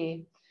what is there.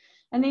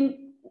 And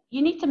then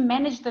you need to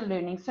manage the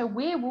learning. So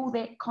where will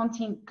that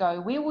content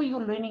go? Where will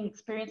your learning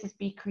experiences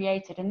be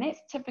created? And that's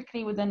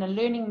typically within a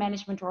learning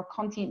management or a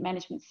content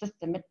management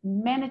system. It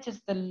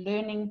manages the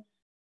learning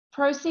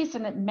process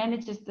and it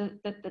manages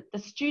the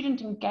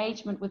student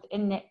engagement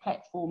within that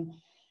platform.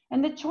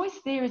 And the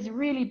choice there is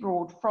really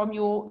broad, from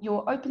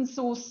your open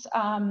source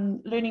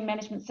learning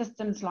management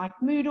systems like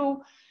Moodle,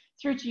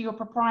 through to your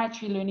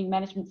proprietary learning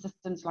management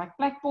systems like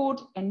Blackboard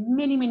and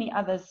many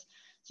others.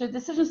 So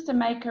decisions to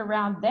make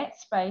around that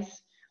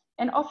space.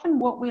 And often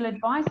what we'll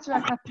advise to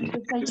our customers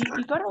is say,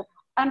 you've got to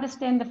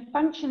understand the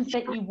functions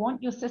that you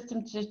want your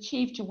system to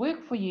achieve to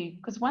work for you.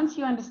 Because once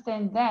you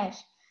understand that,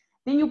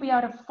 then you'll be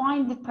able to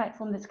find the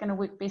platform that's going to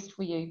work best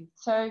for you.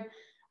 So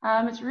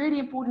it's really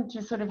important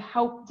to sort of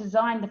help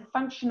design the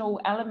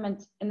functional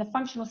element and the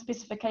functional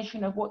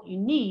specification of what you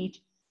need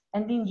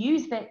and then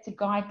use that to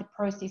guide the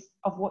process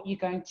of what you're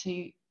going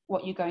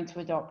to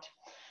adopt.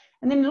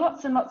 And then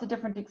lots and lots of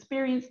different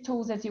experience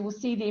tools, as you will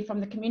see there, from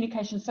the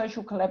communication,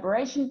 social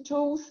collaboration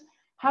tools.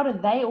 How do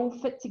they all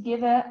fit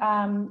together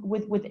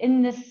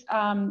within this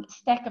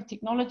stack of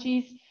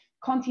technologies?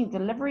 Content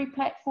delivery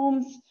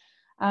platforms,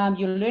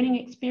 your learning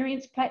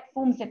experience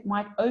platforms that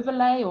might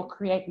overlay or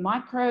create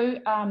micro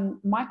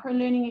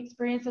learning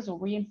experiences or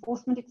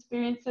reinforcement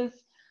experiences,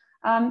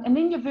 and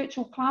then your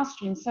virtual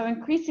classroom. So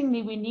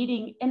increasingly we're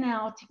needing in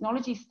our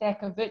technology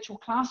stack a virtual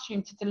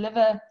classroom to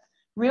deliver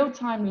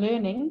real-time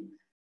learning.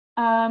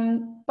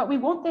 But we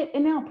want that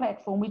in our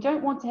platform. We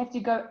don't want to have to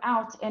go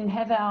out and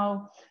have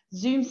our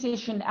Zoom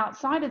session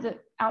outside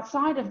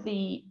of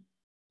the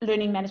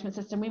learning management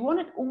system. We want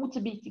it all to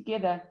be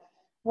together.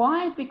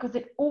 Why? Because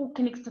it all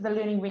connects to the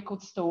learning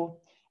record store.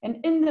 And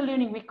in the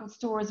learning record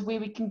store is where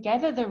we can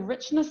gather the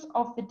richness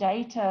of the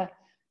data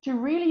to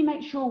really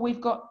make sure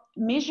we've got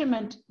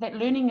measurement that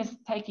learning is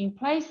taking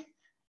place,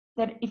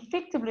 that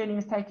effective learning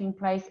is taking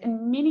place,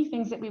 and many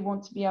things that we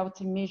want to be able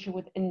to measure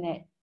within that.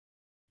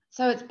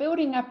 So it's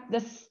building up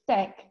this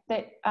stack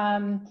that,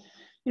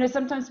 you know,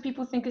 sometimes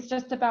people think it's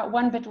just about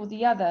one bit or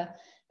the other.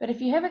 But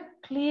if you have a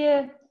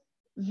clear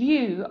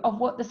view of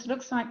what this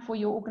looks like for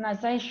your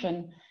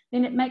organization,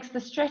 then it makes the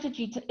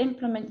strategy to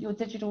implement your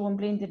digital and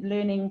blended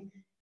learning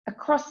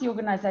across the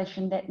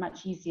organization that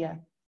much easier.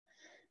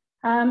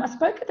 I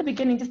spoke at the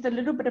beginning just a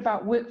little bit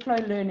about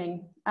workflow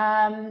learning.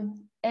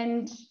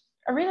 And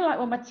I really like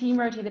what my team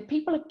wrote here, that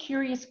people are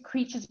curious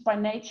creatures by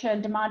nature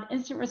and demand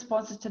instant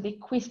responses to their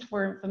quest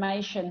for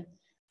information.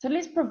 So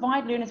let's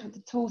provide learners with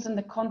the tools and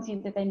the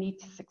content that they need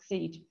to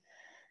succeed.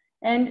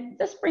 And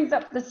this brings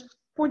up this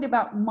point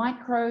about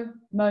micro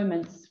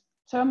moments.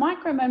 So a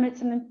micro moment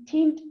is an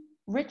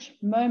intent-rich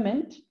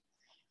moment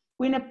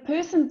when a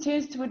person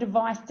turns to a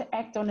device to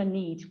act on a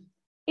need.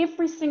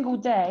 Every single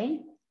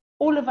day,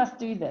 all of us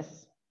do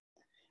this.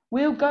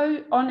 We'll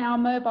go on our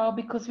mobile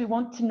because we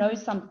want to know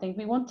something.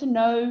 We want to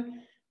know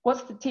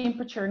what's the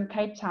temperature in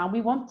Cape Town. We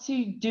want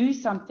to do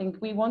something.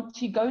 We want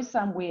to go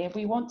somewhere.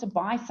 We want to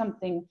buy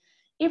something.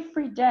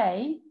 Every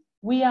day,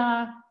 we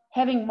are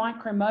having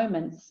micro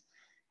moments.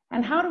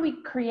 And how do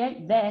we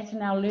create that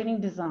in our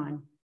learning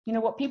design? You know,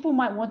 what people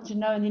might want to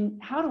know, and then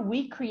how do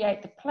we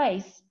create the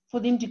place for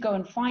them to go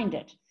and find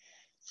it?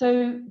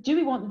 So do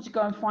we want them to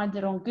go and find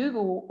it on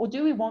Google, or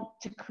do we want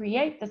to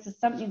create this as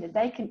something that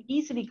they can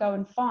easily go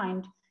and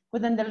find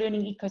within the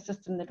learning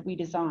ecosystem that we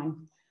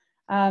design?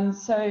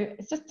 So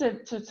it's just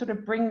to sort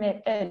of bring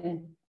that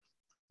in.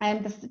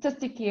 And the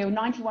statistic here,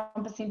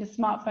 91% of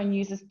smartphone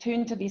users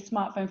turn to their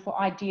smartphone for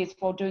ideas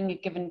while doing a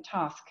given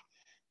task,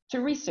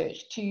 to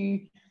research, to,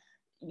 you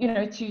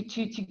know, to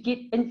get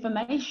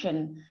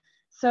information.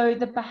 So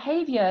the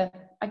behavior,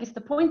 I guess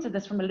the point of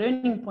this from a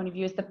learning point of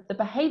view is that the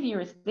behavior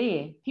is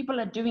there. People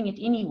are doing it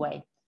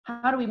anyway.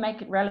 How do we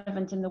make it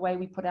relevant in the way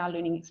we put our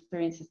learning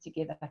experiences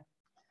together?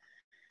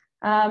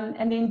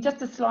 And then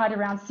just a slide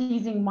around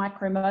seizing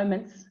micro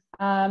moments.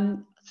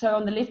 So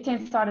on the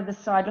left-hand side of the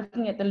slide,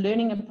 looking at the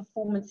learning and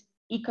performance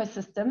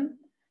ecosystem,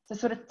 so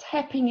sort of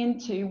tapping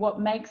into what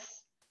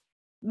makes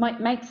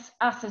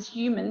us as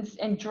humans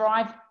and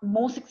drive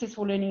more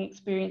successful learning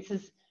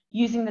experiences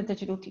using the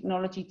digital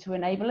technology to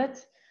enable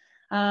it.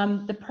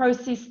 The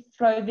process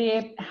flow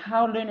there,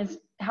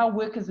 how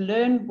workers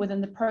learn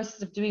within the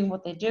process of doing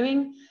what they're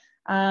doing.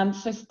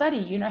 So study,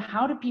 you know,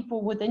 how do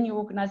people within your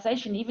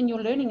organization, even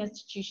your learning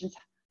institutions,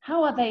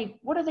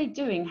 what are they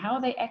doing? How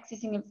are they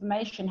accessing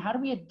information? How do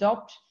we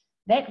adopt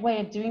that way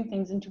of doing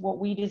things into what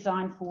we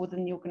design for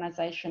within the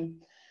organization?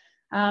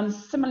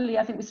 Similarly,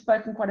 I think we've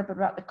spoken quite a bit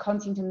about the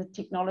content and the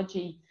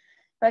technology,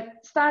 but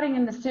starting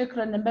in the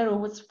circle in the middle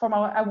was from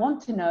I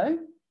want to know.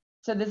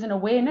 So there's an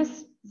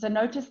awareness, there's a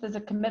notice, there's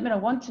a commitment. I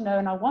want to know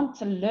and I want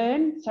to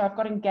learn. So I've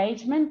got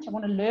engagement. I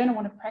want to learn. I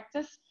want to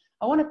practice.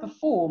 I want to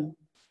perform.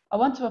 I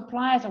want to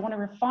apply it. I want to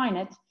refine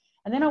it.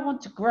 And then I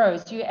want to grow.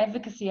 So your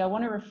advocacy, I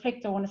want to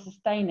reflect. I want to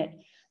sustain it.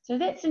 So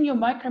that's in your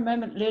micro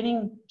moment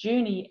learning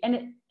journey.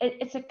 And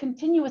it's a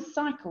continuous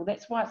cycle.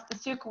 That's why it's the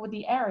circle with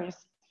the arrows.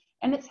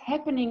 And it's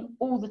happening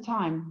all the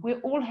time.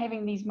 We're all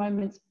having these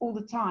moments all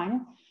the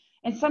time.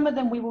 And some of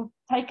them we will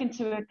take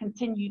into a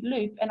continued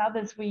loop, and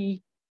others we'll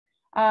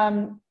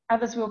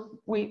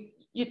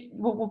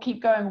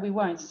keep going, or we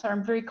won't. So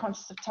I'm very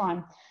conscious of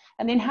time.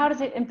 And then how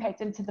does it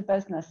impact into the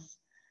business?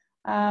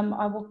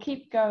 I will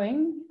keep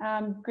going.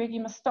 Greg, you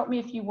must stop me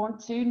if you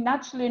want to.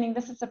 Nudge learning,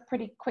 this is a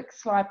pretty quick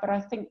slide, but I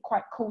think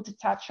quite cool to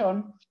touch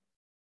on.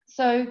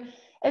 So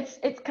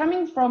it's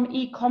coming from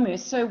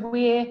e-commerce. So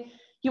where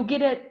you'll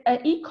get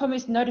an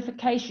e-commerce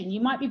notification.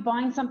 You might be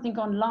buying something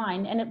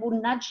online and it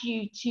will nudge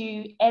you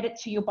to add it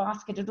to your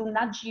basket. It'll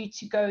nudge you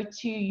to go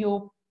to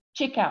your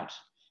checkout.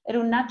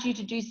 It'll nudge you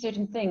to do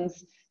certain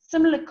things.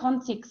 Similar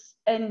context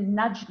in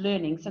nudge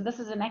learning. So this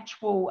is an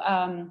actual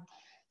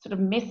sort of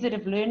method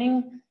of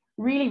learning,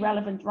 really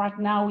relevant right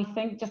now, we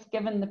think, just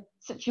given the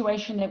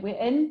situation that we're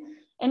in.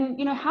 And,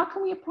 you know, how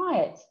can we apply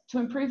it to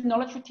improve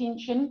knowledge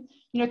retention,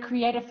 you know,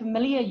 create a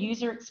familiar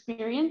user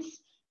experience,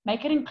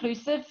 make it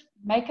inclusive,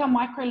 make our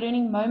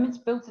micro-learning moments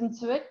built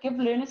into it, give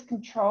learners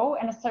control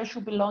and a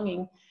social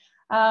belonging.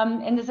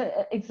 And there's an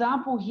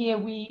example here,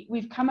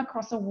 we've come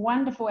across a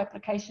wonderful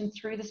application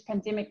through this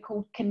pandemic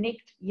called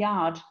Connect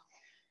Yard.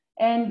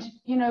 And,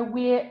 you know,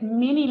 where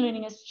many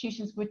learning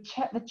institutions were,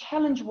 the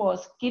challenge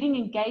was getting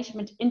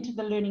engagement into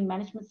the learning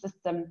management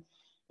system.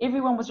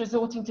 Everyone was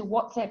resorting to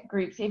WhatsApp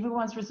groups,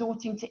 everyone's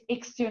resorting to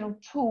external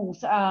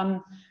tools.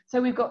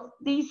 So we've got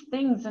these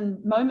things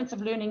and moments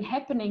of learning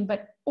happening,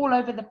 but all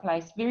over the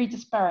place, very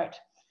disparate.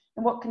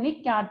 And what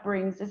Connect Yard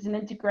brings is an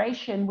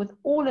integration with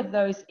all of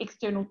those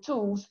external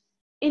tools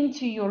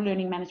into your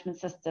learning management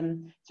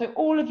system. So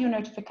all of your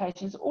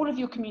notifications, all of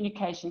your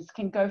communications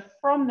can go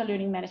from the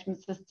learning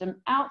management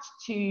system out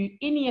to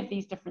any of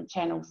these different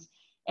channels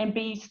and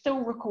be still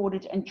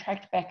recorded and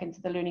tracked back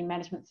into the learning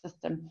management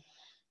system.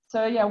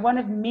 So yeah, one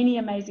of many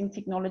amazing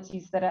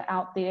technologies that are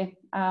out there.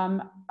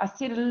 I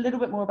said a little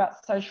bit more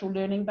about social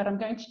learning, but I'm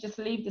going to just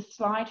leave the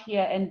slide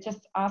here and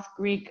just ask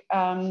Greg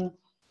I'm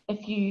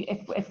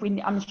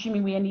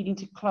assuming we are needing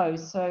to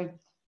close. So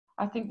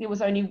I think there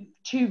was only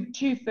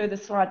two further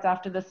slides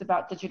after this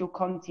about digital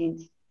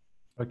content.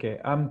 Okay,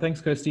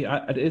 thanks, Kirsty.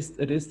 It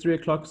is 3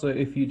 o'clock, so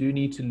if you do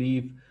need to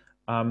leave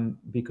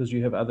because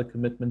you have other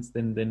commitments,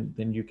 then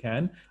you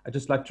can. I'd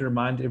just like to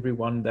remind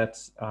everyone that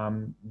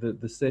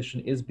the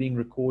session is being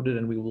recorded,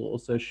 and we will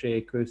also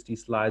share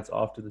Kirsty's slides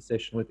after the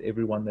session with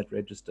everyone that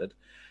registered.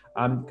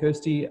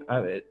 Kirsty,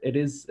 it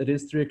is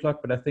 3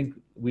 o'clock, but I think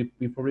we've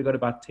probably got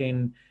about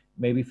 10,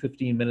 maybe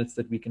 15 minutes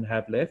that we can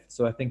have left.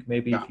 So I think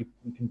maybe if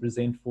you can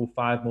present for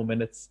 5 more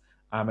minutes,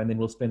 and then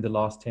we'll spend the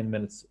last 10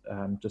 minutes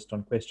just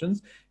on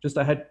questions. Just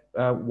I had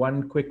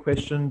one quick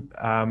question.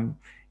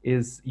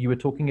 Is you were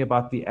talking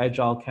about the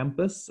Agile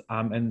Campus,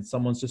 and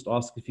someone's just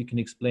asked if you can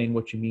explain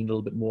what you mean a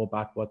little bit more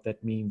about what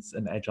that means,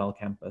 an Agile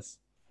Campus.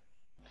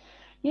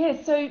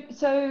 Yeah,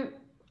 so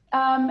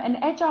an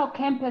Agile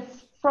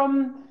Campus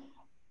from,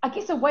 I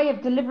guess, a way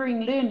of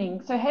delivering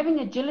learning. So having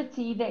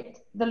agility that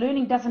the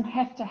learning doesn't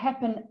have to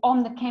happen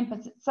on the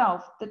campus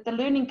itself, that the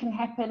learning can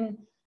happen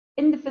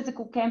in the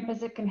physical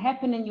campus, it can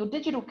happen in your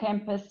digital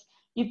campus.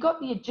 You've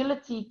got the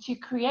agility to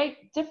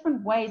create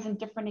different ways and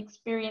different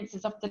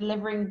experiences of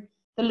delivering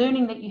the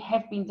learning that you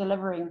have been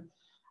delivering.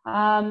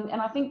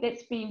 And I think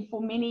that's been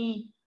for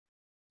many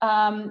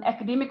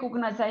academic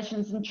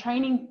organizations and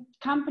training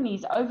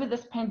companies over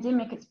this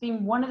pandemic, it's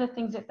been one of the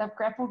things that they've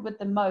grappled with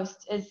the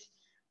most is,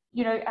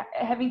 you know,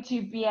 having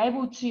to be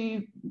able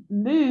to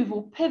move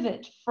or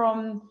pivot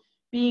from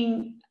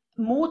being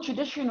more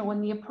traditional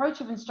in the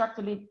approach of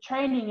instructor-led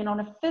training and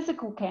on a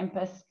physical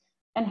campus,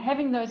 and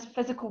having those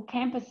physical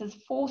campuses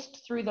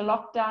forced through the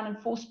lockdown and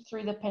forced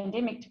through the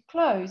pandemic to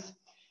close,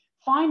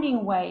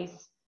 finding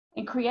ways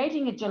and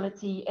creating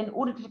agility in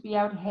order to be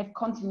able to have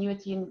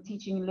continuity in the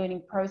teaching and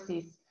learning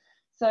process.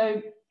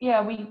 So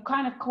yeah, we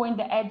kind of coined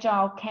the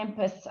Agile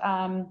Campus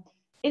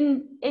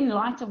in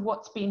light of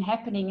what's been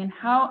happening and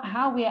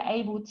how we are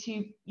able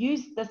to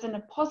use this in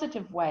a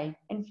positive way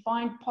and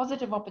find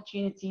positive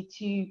opportunity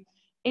to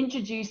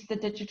introduce the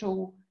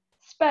digital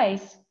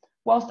space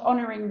whilst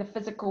honouring the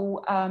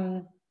physical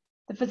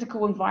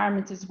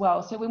environment as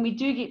well. So when we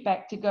do get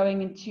back to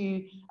going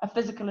into a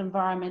physical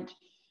environment,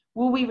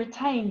 will we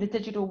retain the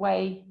digital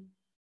way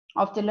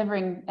of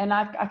delivering? And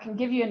I can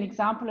give you an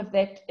example of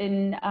that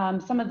in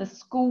some of the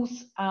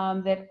schools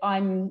that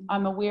I'm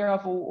aware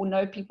of or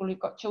know people who've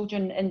got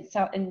children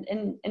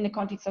in the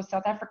context of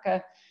South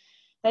Africa.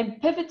 They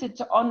pivoted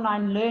to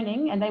online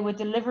learning and they were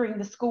delivering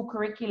the school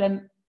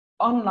curriculum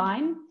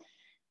online.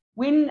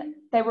 When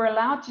they were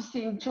allowed to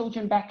send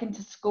children back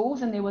into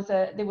schools, and there was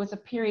a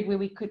period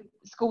where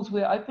schools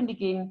were opened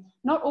again,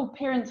 not all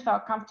parents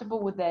felt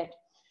comfortable with that.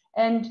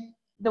 And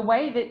the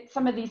way that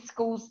some of these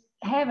schools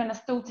have and are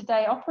still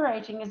today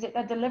operating is that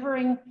they're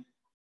delivering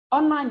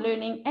online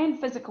learning and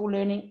physical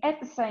learning at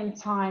the same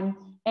time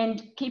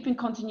and keeping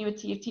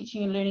continuity of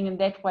teaching and learning in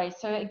that way.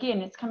 So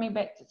again, it's coming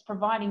back to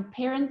providing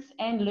parents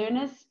and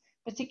learners,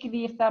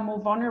 particularly if they're more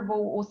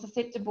vulnerable or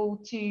susceptible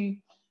to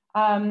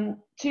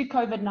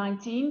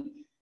COVID-19,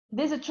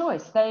 there's a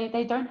choice.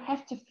 They don't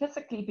have to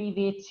physically be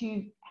there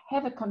to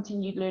have a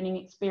continued learning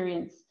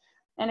experience.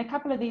 And a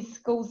couple of these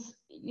schools,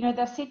 you know,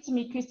 they've said to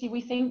me, Kirsty,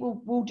 we think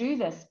we'll do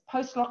this.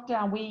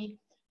 Post-lockdown, we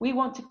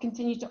want to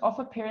continue to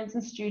offer parents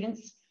and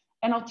students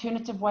an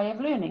alternative way of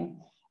learning.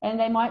 And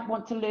they might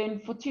want to learn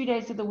for 2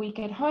 days of the week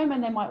at home,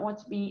 and they might want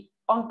to be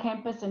on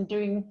campus and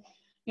doing,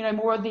 you know,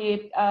 more of their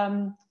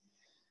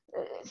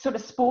sort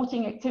of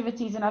sporting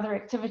activities and other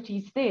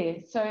activities there.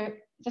 So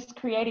just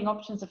creating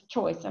options of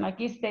choice. And I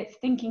guess that's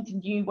thinking to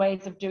new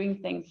ways of doing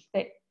things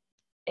that,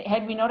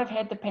 had we not have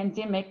had the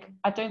pandemic,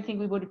 I don't think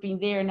we would have been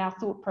there in our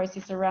thought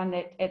process around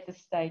that at this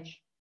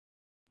stage.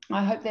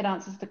 I hope that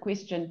answers the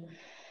question.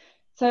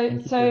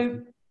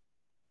 So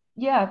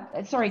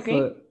yeah, sorry,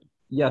 Greg.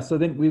 So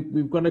then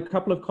we've got a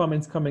couple of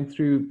comments coming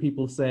through,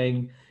 people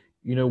saying,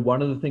 you know,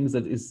 one of the things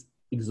that is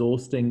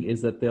exhausting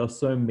is that there are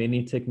so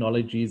many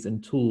technologies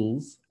and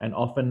tools, and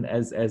often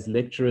as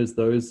lecturers,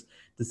 those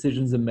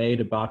decisions are made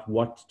about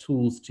what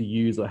tools to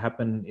use or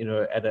happen,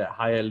 at a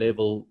higher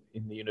level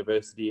in the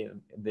university, and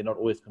they're not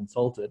always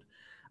consulted.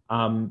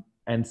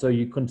 And so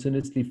you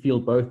continuously feel,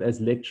 both as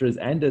lecturers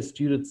and as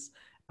students,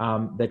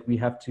 that we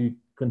have to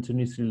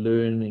continuously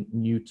learn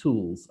new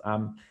tools.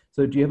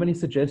 So do you have any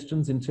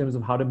suggestions in terms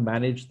of how to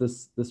manage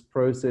this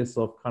process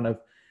of kind of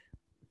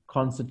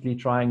constantly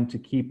trying to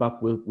keep up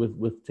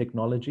with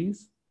technologies?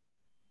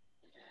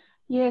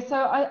 Yeah, so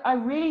I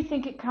really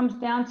think it comes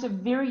down to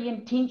very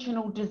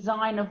intentional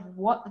design of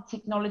what the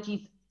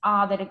technologies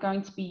are that are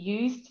going to be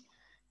used.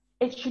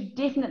 It should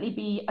definitely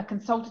be a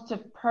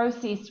consultative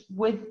process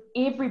with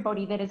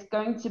everybody that is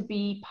going to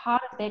be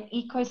part of that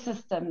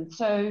ecosystem.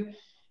 So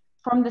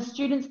from the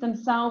students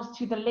themselves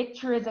to the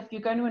lecturers, if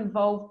you're going to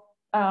involve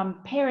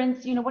parents,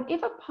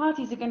 whatever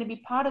parties are going to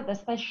be part of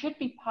this, they should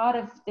be part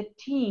of the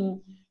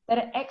team that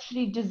are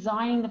actually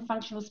designing the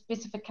functional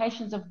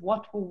specifications of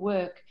what will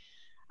work.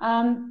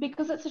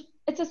 Because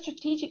it's a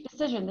strategic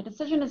decision. The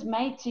decision is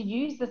made to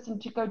use this and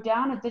to go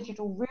down a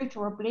digital route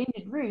or a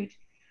blended route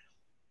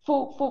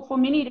for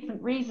many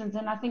different reasons.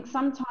 And I think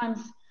sometimes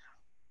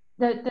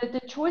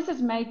the choice is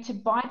made to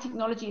buy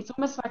technology. It's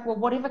almost like, well,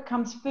 whatever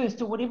comes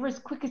first or whatever is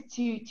quickest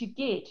to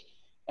get.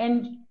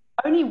 And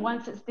only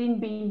once it's then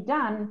being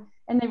done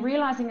and they're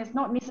realizing it's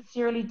not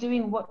necessarily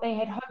doing what they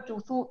had hoped or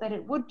thought that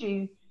it would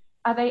do,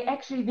 are they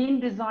actually then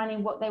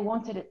designing what they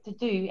wanted it to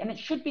do. And it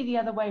should be the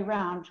other way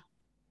around.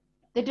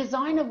 The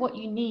design of what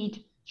you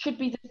need should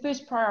be the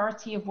first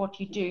priority of what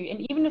you do.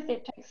 And even if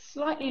it takes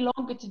slightly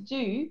longer to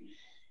do,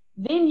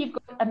 then you've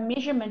got a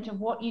measurement of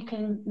what you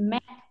can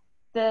map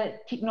the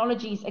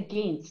technologies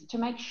against to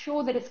make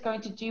sure that it's going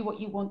to do what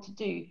you want to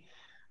do.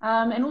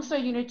 And also,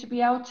 to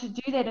be able to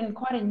do that in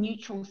quite a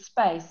neutral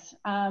space.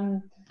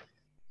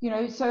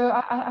 So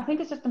I think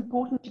it's just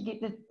important to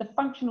get the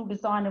functional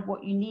design of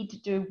what you need to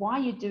do, why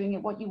you're doing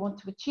it, what you want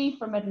to achieve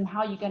from it, and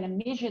how you're going to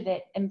measure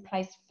that in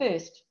place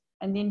first.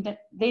 And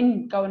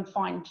then go and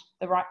find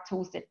the right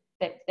tools that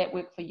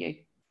work for you.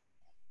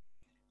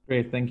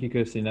 Great, thank you,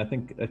 Kirsty. And I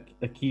think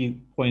a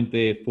key point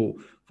there for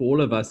all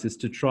of us is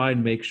to try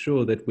and make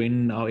sure that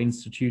when our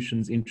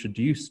institutions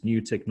introduce new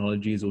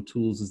technologies or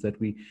tools, is that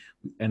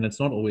and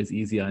it's not always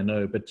easy, I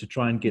know, but to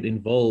try and get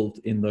involved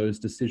in those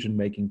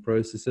decision-making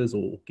processes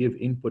or give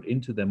input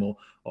into them, or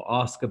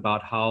ask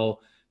about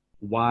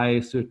why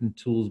certain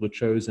tools were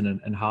chosen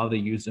and how they're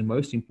used. And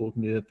most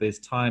importantly, that there's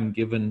time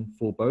given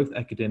for both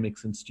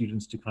academics and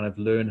students to kind of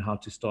learn how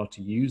to start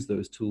to use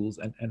those tools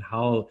and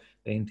how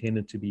they're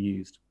intended to be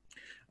used.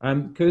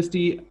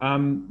 Kirsty,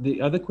 the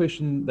other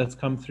question that's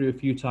come through a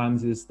few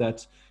times is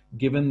that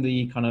given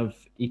the kind of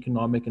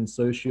economic and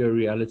socio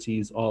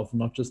realities of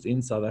not just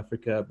in South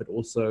Africa, but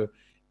also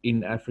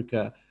in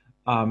Africa,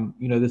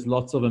 there's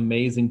lots of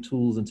amazing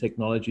tools and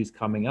technologies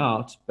coming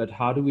out, but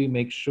how do we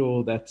make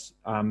sure that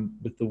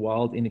with the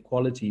wild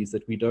inequalities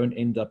that we don't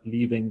end up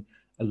leaving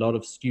a lot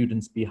of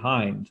students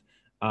behind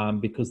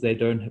because they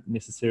don't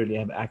necessarily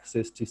have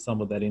access to some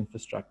of that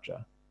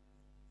infrastructure?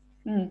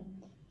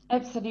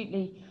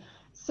 Absolutely.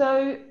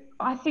 So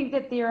I think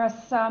that there are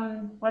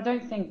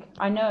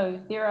I know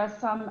there are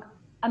some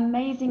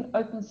amazing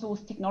open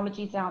source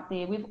technologies out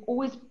there. We've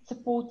always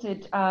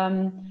supported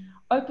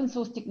open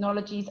source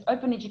technologies,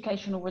 open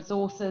educational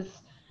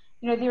resources.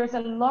 There is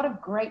a lot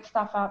of great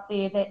stuff out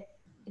there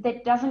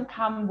that doesn't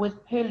come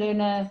with per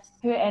learner,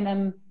 per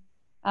annum,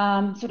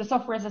 sort of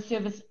software as a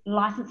service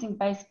licensing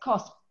based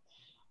cost.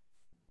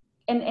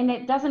 And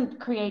it doesn't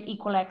create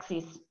equal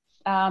access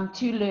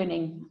to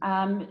learning.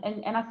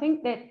 And I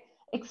think that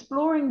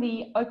exploring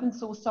the open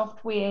source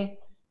software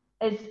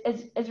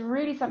is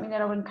really something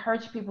that I would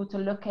encourage people to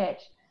look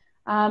at.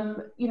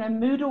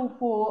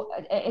 Moodle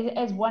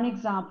as one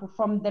example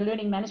from the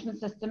learning management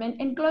system,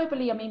 and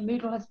globally, I mean,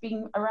 Moodle has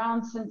been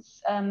around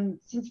since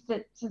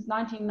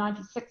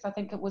 1996. I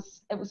think it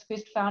was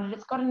first founded.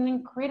 It's got an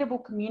incredible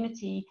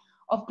community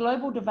of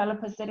global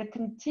developers that are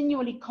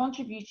continually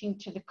contributing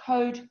to the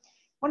code.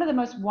 One of the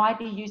most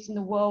widely used in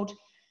the world.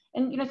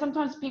 And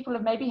sometimes people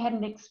have maybe had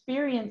an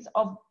experience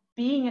of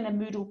being in a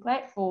Moodle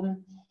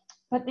platform,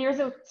 but there is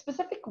a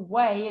specific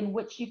way in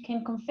which you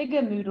can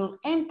configure Moodle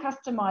and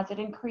customize it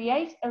and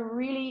create a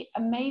really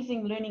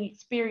amazing learning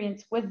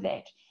experience with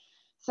that.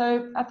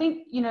 So I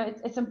think,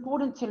 it's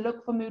important to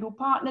look for Moodle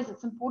partners.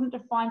 It's important to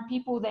find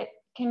people that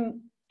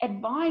can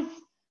advise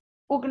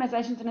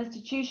organizations and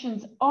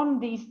institutions on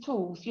these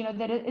tools,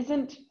 that it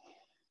isn't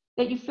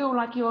that you feel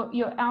like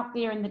you're out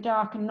there in the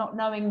dark and not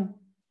knowing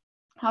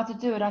how to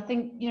do it. I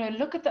think,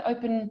 look at the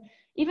open,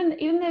 even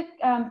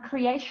the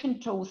creation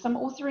tools, some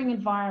authoring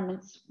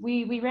environments.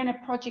 We ran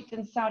a project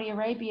in Saudi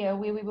Arabia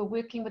where we were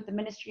working with the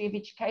Ministry of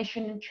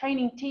Education and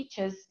training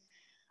teachers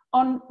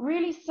on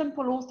really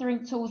simple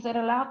authoring tools that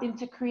allowed them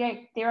to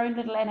create their own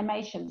little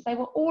animations. They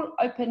were all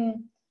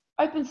open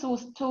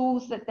source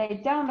tools that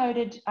they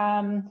downloaded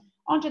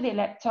onto their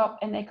laptop,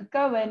 and they could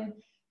go in,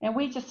 and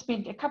we just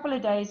spent a couple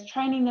of days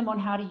training them on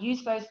how to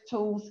use those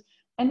tools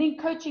and then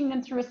coaching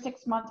them through a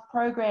 6-month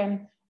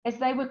program as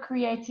they were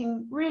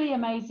creating really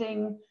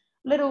amazing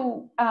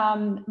little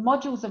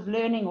modules of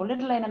learning or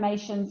little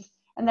animations.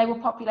 and they were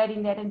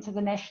populating that into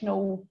the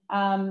national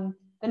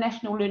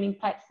learning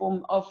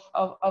platform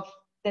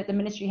that the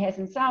ministry has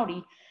in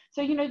Saudi.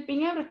 So, you know,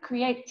 being able to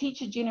create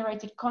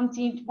teacher-generated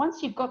content,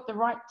 once you've got the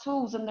right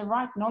tools and the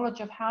right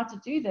knowledge of how to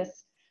do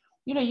this,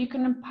 you know, you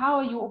can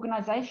empower your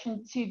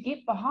organization to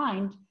get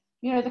behind,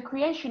 you know, the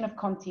creation of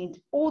content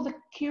or the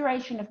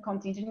curation of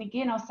content. And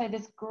again, I'll say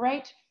there's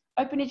great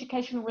open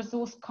educational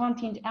resource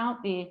content out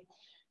there.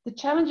 The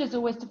challenge is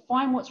always to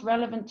find what's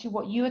relevant to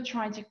what you are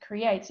trying to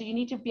create. So you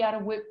need to be able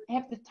to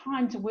have the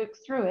time to work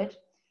through it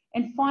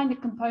and find the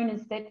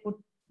components that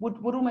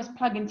would almost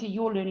plug into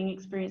your learning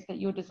experience that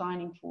you're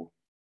designing for.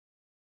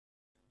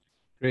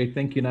 Great,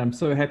 thank you. And I'm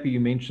so happy you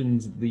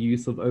mentioned the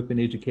use of open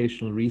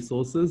educational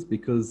resources,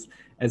 because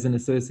as an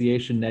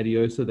association,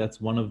 NADIOSA,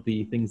 that's one of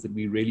the things that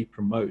we really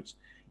promote,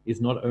 is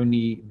not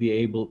only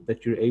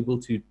that you're able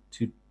to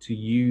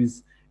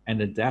use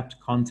and adapt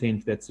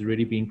content that's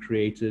already been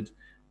created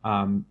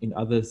in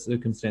other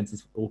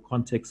circumstances or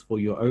contexts for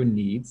your own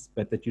needs,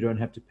 but that you don't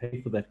have to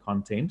pay for that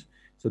content.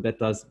 So that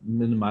does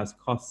minimize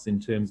costs in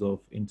terms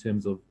of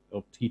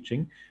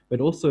teaching,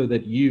 but also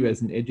that you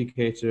as an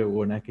educator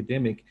or an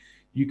academic,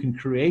 you can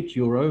create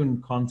your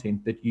own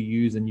content that you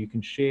use, and you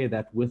can share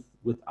that with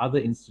other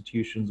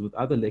institutions, with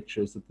other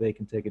lecturers, that they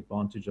can take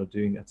advantage of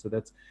doing that. So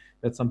that's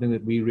something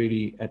that we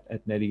really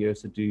at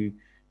NADIOSA do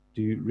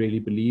really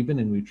believe in,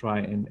 and we try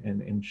and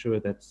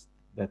ensure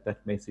that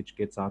message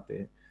gets out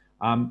there.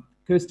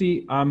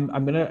 Kirsty, I'm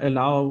going to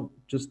allow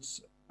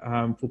just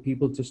for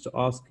people just to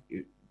ask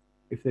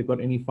if they've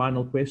got any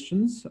final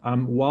questions.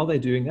 While they're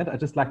doing that, I'd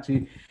just like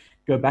to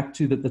go back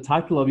to the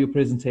title of your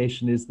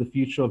presentation is "The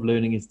Future of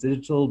Learning is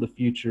Digital, the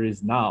Future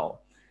is Now."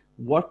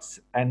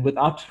 And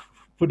without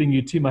putting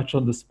you too much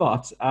on the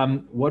spot,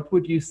 what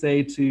would you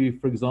say to,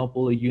 for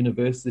example, a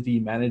university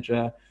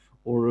manager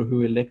or a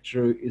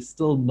lecturer is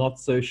still not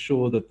so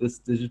sure that this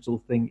digital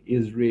thing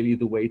is really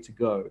the way to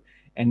go,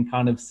 and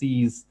kind of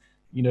sees,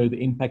 you know,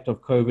 the impact of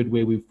COVID,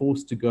 where we're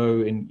forced to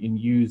go and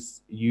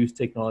use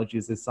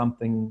technologies as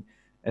something,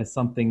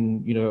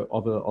 you know,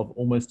 of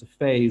almost a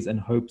phase, and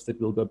hopes that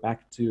we'll go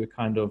back to a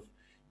kind of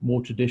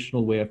more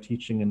traditional way of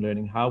teaching and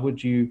learning? How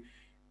would you,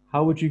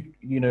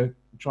 you know,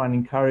 try and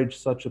encourage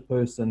such a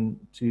person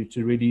to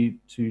really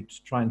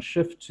try and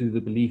shift to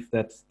the belief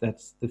that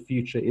the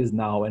future is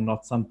now and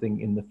not something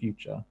in the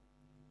future?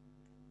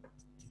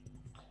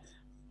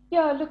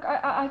 Yeah, look,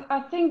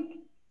 I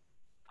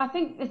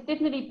think there's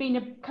definitely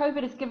been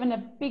COVID has given a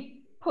big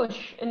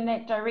push in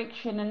that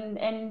direction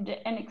and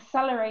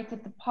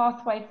accelerated the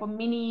pathway for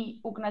many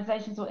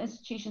organizations or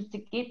institutions to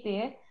get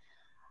there.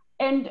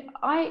 And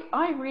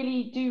I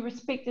really do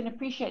respect and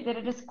appreciate that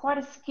it is quite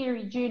a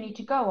scary journey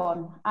to go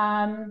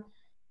on.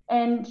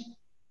 And,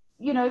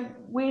 you know,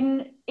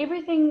 when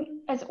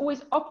everything has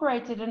always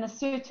operated in a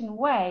certain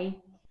way,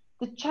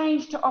 the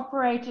change to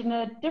operate in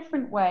a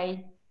different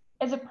way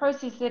is a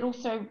process that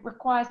also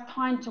requires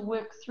time to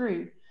work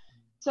through.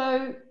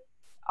 So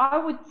I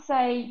would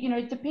say, you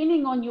know,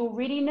 depending on your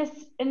readiness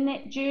in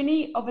that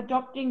journey of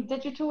adopting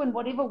digital in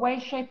whatever way,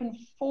 shape, and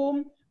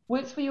form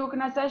works for your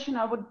organization,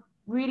 I would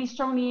really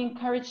strongly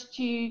encourage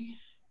to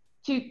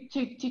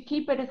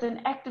keep it as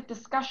an active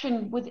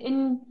discussion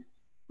within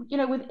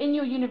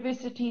your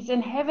universities,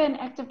 and have an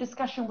active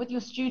discussion with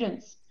your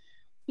students.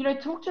 You know,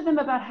 talk to them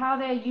about how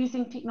they're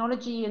using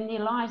technology in their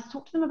lives.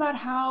 Talk to them about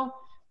how,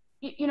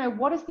 you know,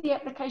 what is the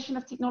application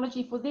of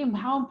technology for them?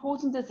 How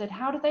important is it?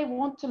 How do they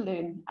want to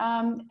learn?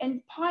 And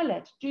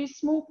do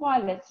small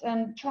pilots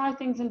and try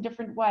things in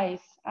different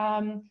ways.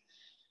 I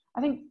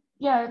think,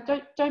 yeah,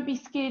 don't be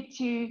scared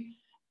to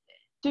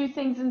do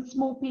things in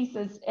small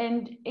pieces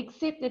and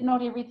accept that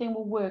not everything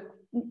will work.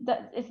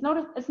 That it's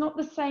not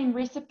the same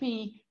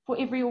recipe for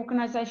every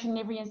organization,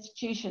 every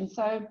institution.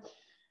 So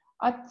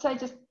I'd say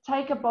just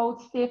take a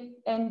bold step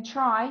and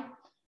try,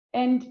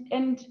 and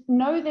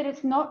know that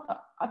it's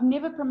not, I've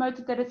never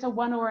promoted that it's a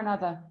one or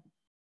another,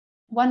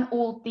 one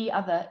or the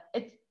other.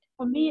 It's,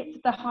 for me, it's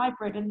the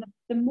hybrid. And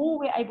the more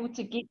we're able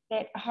to get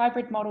that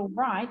hybrid model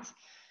right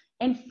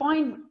and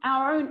find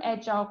our own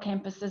agile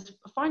campuses,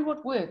 find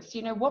what works,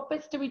 you know, what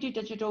bits do we do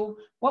digital,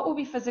 what will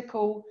be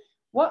physical,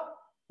 what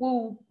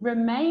will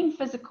remain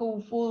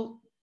physical for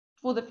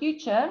the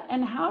future,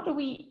 and how do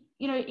we,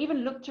 you know,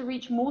 even look to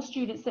reach more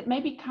students that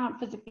maybe can't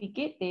physically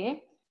get there,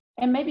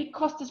 and maybe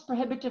cost is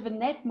prohibitive in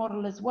that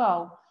model as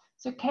well.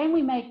 So can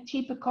we make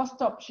cheaper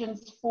cost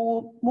options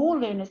for more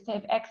learners to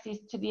have access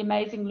to the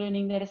amazing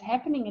learning that is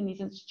happening in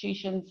these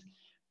institutions,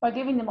 by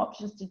giving them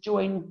options to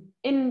join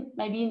in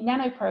maybe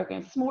nano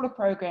programs, smaller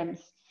programs.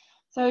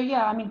 So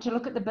yeah, I mean, to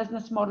look at the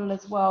business model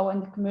as well,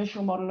 and the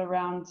commercial model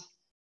around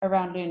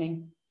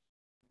learning.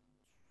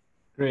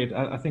 Great.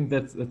 I think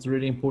that's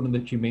really important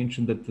that you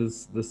mentioned that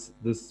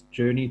this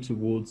journey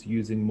towards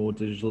using more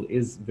digital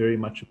is very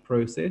much a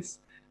process,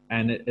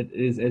 and it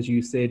is, as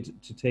you said,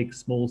 to take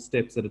small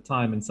steps at a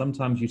time. And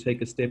sometimes you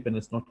take a step and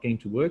it's not going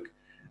to work,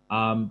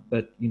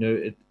 but you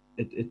know,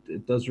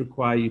 it does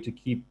require you to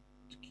keep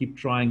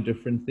trying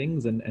different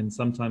things, and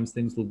sometimes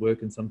things will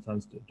work and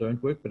sometimes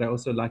don't work. But I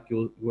also like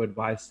your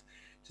advice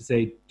to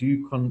say,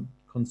 do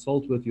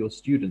consult with your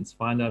students,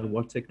 find out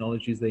what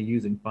technologies they're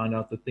using, find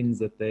out the things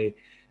that they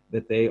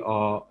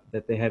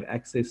have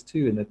access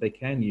to and that they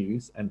can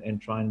use,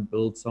 and try and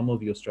build some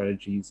of your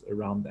strategies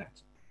around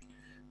that.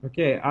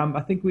 Okay,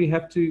 I think we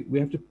have to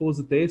pause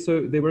it there.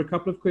 So there were a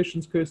couple of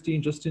questions, Kirsty,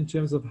 just in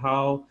terms of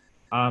how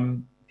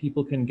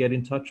people can get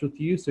in touch with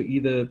you. So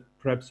either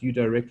perhaps you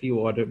directly,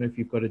 or I don't know if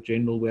you've got a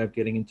general way of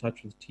getting in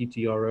touch with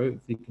TTRO.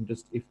 If you can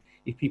just,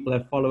 if people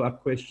have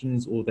follow-up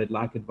questions, or they'd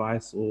like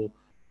advice, or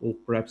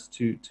perhaps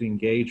to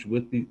engage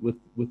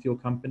with your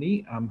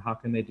company, how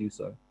can they do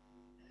so?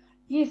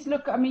 Yes,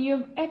 look, I mean,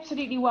 you're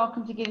absolutely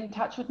welcome to get in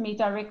touch with me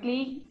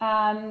directly.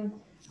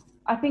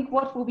 I think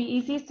what will be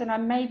easiest, and I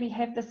maybe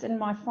have this in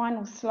my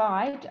final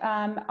slide,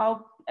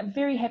 I'm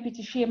very happy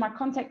to share my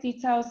contact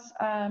details.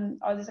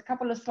 There's a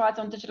couple of slides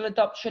on digital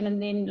adoption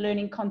and then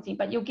learning content,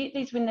 but you'll get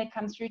these when they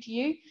come through to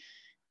you.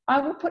 I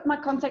will put my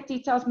contact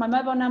details, my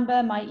mobile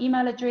number, my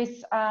email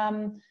address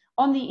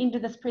on the end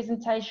of this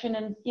presentation.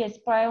 And yes,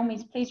 by all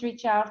means, please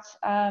reach out.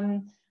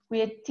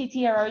 We're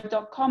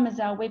ttro.com is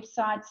our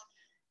website.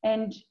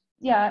 And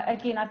yeah,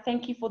 again, I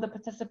thank you for the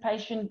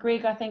participation.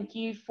 Greg, I thank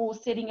you for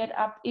setting it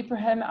up.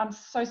 Ibrahim, I'm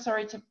so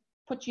sorry to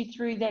put you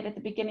through that at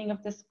the beginning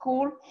of this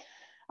call.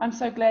 I'm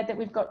so glad that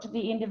we've got to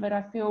the end of it.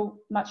 I feel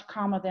much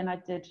calmer than I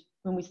did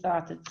when we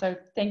started. So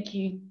thank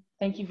you.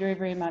 Thank you very,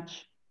 very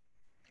much.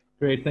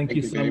 Great, thank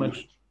you so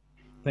much.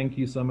 Thank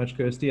you so much,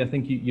 Kirsty. I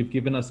think you've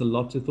given us a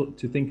lot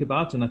to think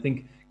about, and I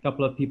think a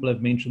couple of people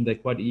have mentioned they're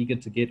quite eager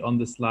to get on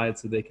the slide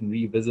so they can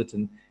revisit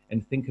and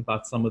think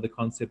about some of the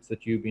concepts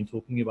that you've been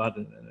talking about,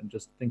 and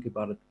just think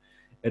about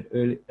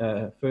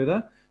it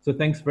further. So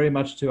thanks very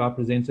much to our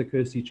presenter,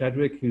 Kirsty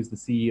Chadwick, who's the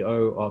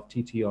CEO of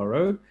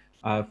TTRO,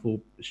 for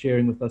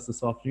sharing with us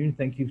this afternoon.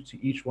 Thank you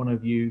to each one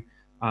of you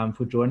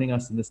for joining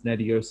us in this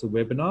NADIOSA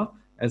webinar.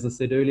 As I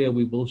said earlier,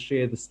 we will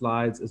share the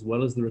slides as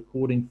well as the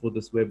recording for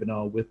this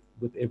webinar with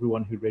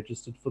everyone who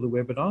registered for the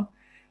webinar.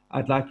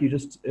 I'd like to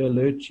just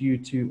alert you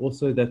to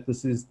also that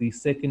this is the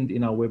second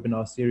in our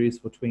webinar series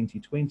for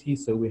 2020.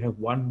 So we have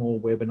one more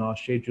webinar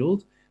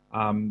scheduled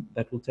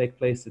that will take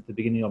place at the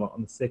beginning of,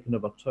 on the 2nd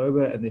of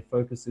October, and their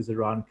focus is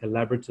around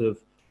collaborative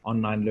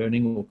online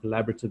learning or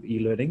collaborative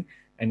e-learning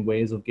and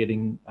ways of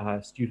getting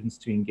students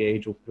to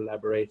engage or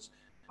collaborate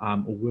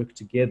or work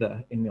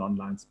together in the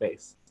online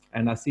space.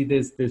 And I see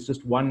there's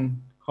just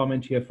one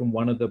comment here from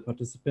one of the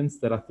participants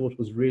that I thought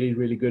was really,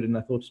 really good, and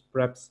I thought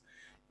perhaps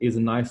is a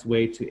nice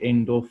way to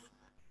end off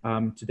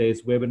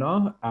today's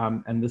webinar.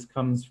 And this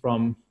comes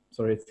from,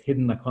 sorry, it's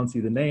hidden, I can't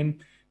see the name,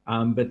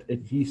 but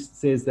he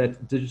says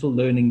that digital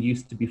learning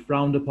used to be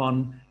frowned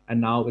upon,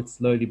 and now it's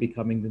slowly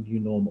becoming the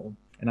new normal.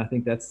 And I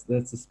think that's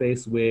a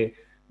space where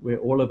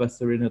all of us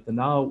are in at the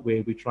now,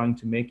 where we're trying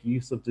to make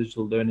use of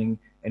digital learning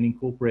and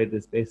incorporate it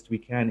as best we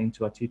can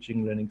into our teaching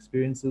and learning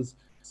experiences,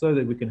 so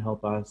that we can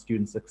help our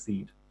students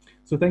succeed.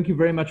 So thank you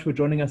very much for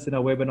joining us in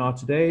our webinar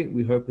today.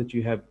 We hope that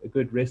you have a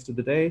good rest of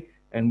the day,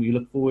 and we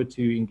look forward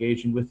to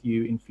engaging with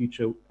you in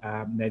future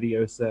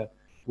NADIOSA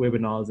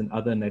webinars and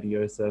other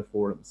NADIOSA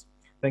forums.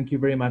 Thank you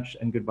very much,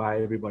 and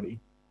goodbye, everybody.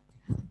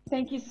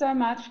 Thank you so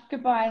much.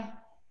 Goodbye.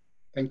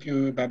 Thank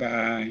you. Bye-bye.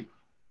 Thank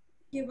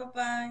you.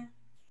 Bye-bye.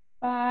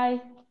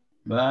 Bye.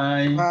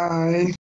 Bye. Bye.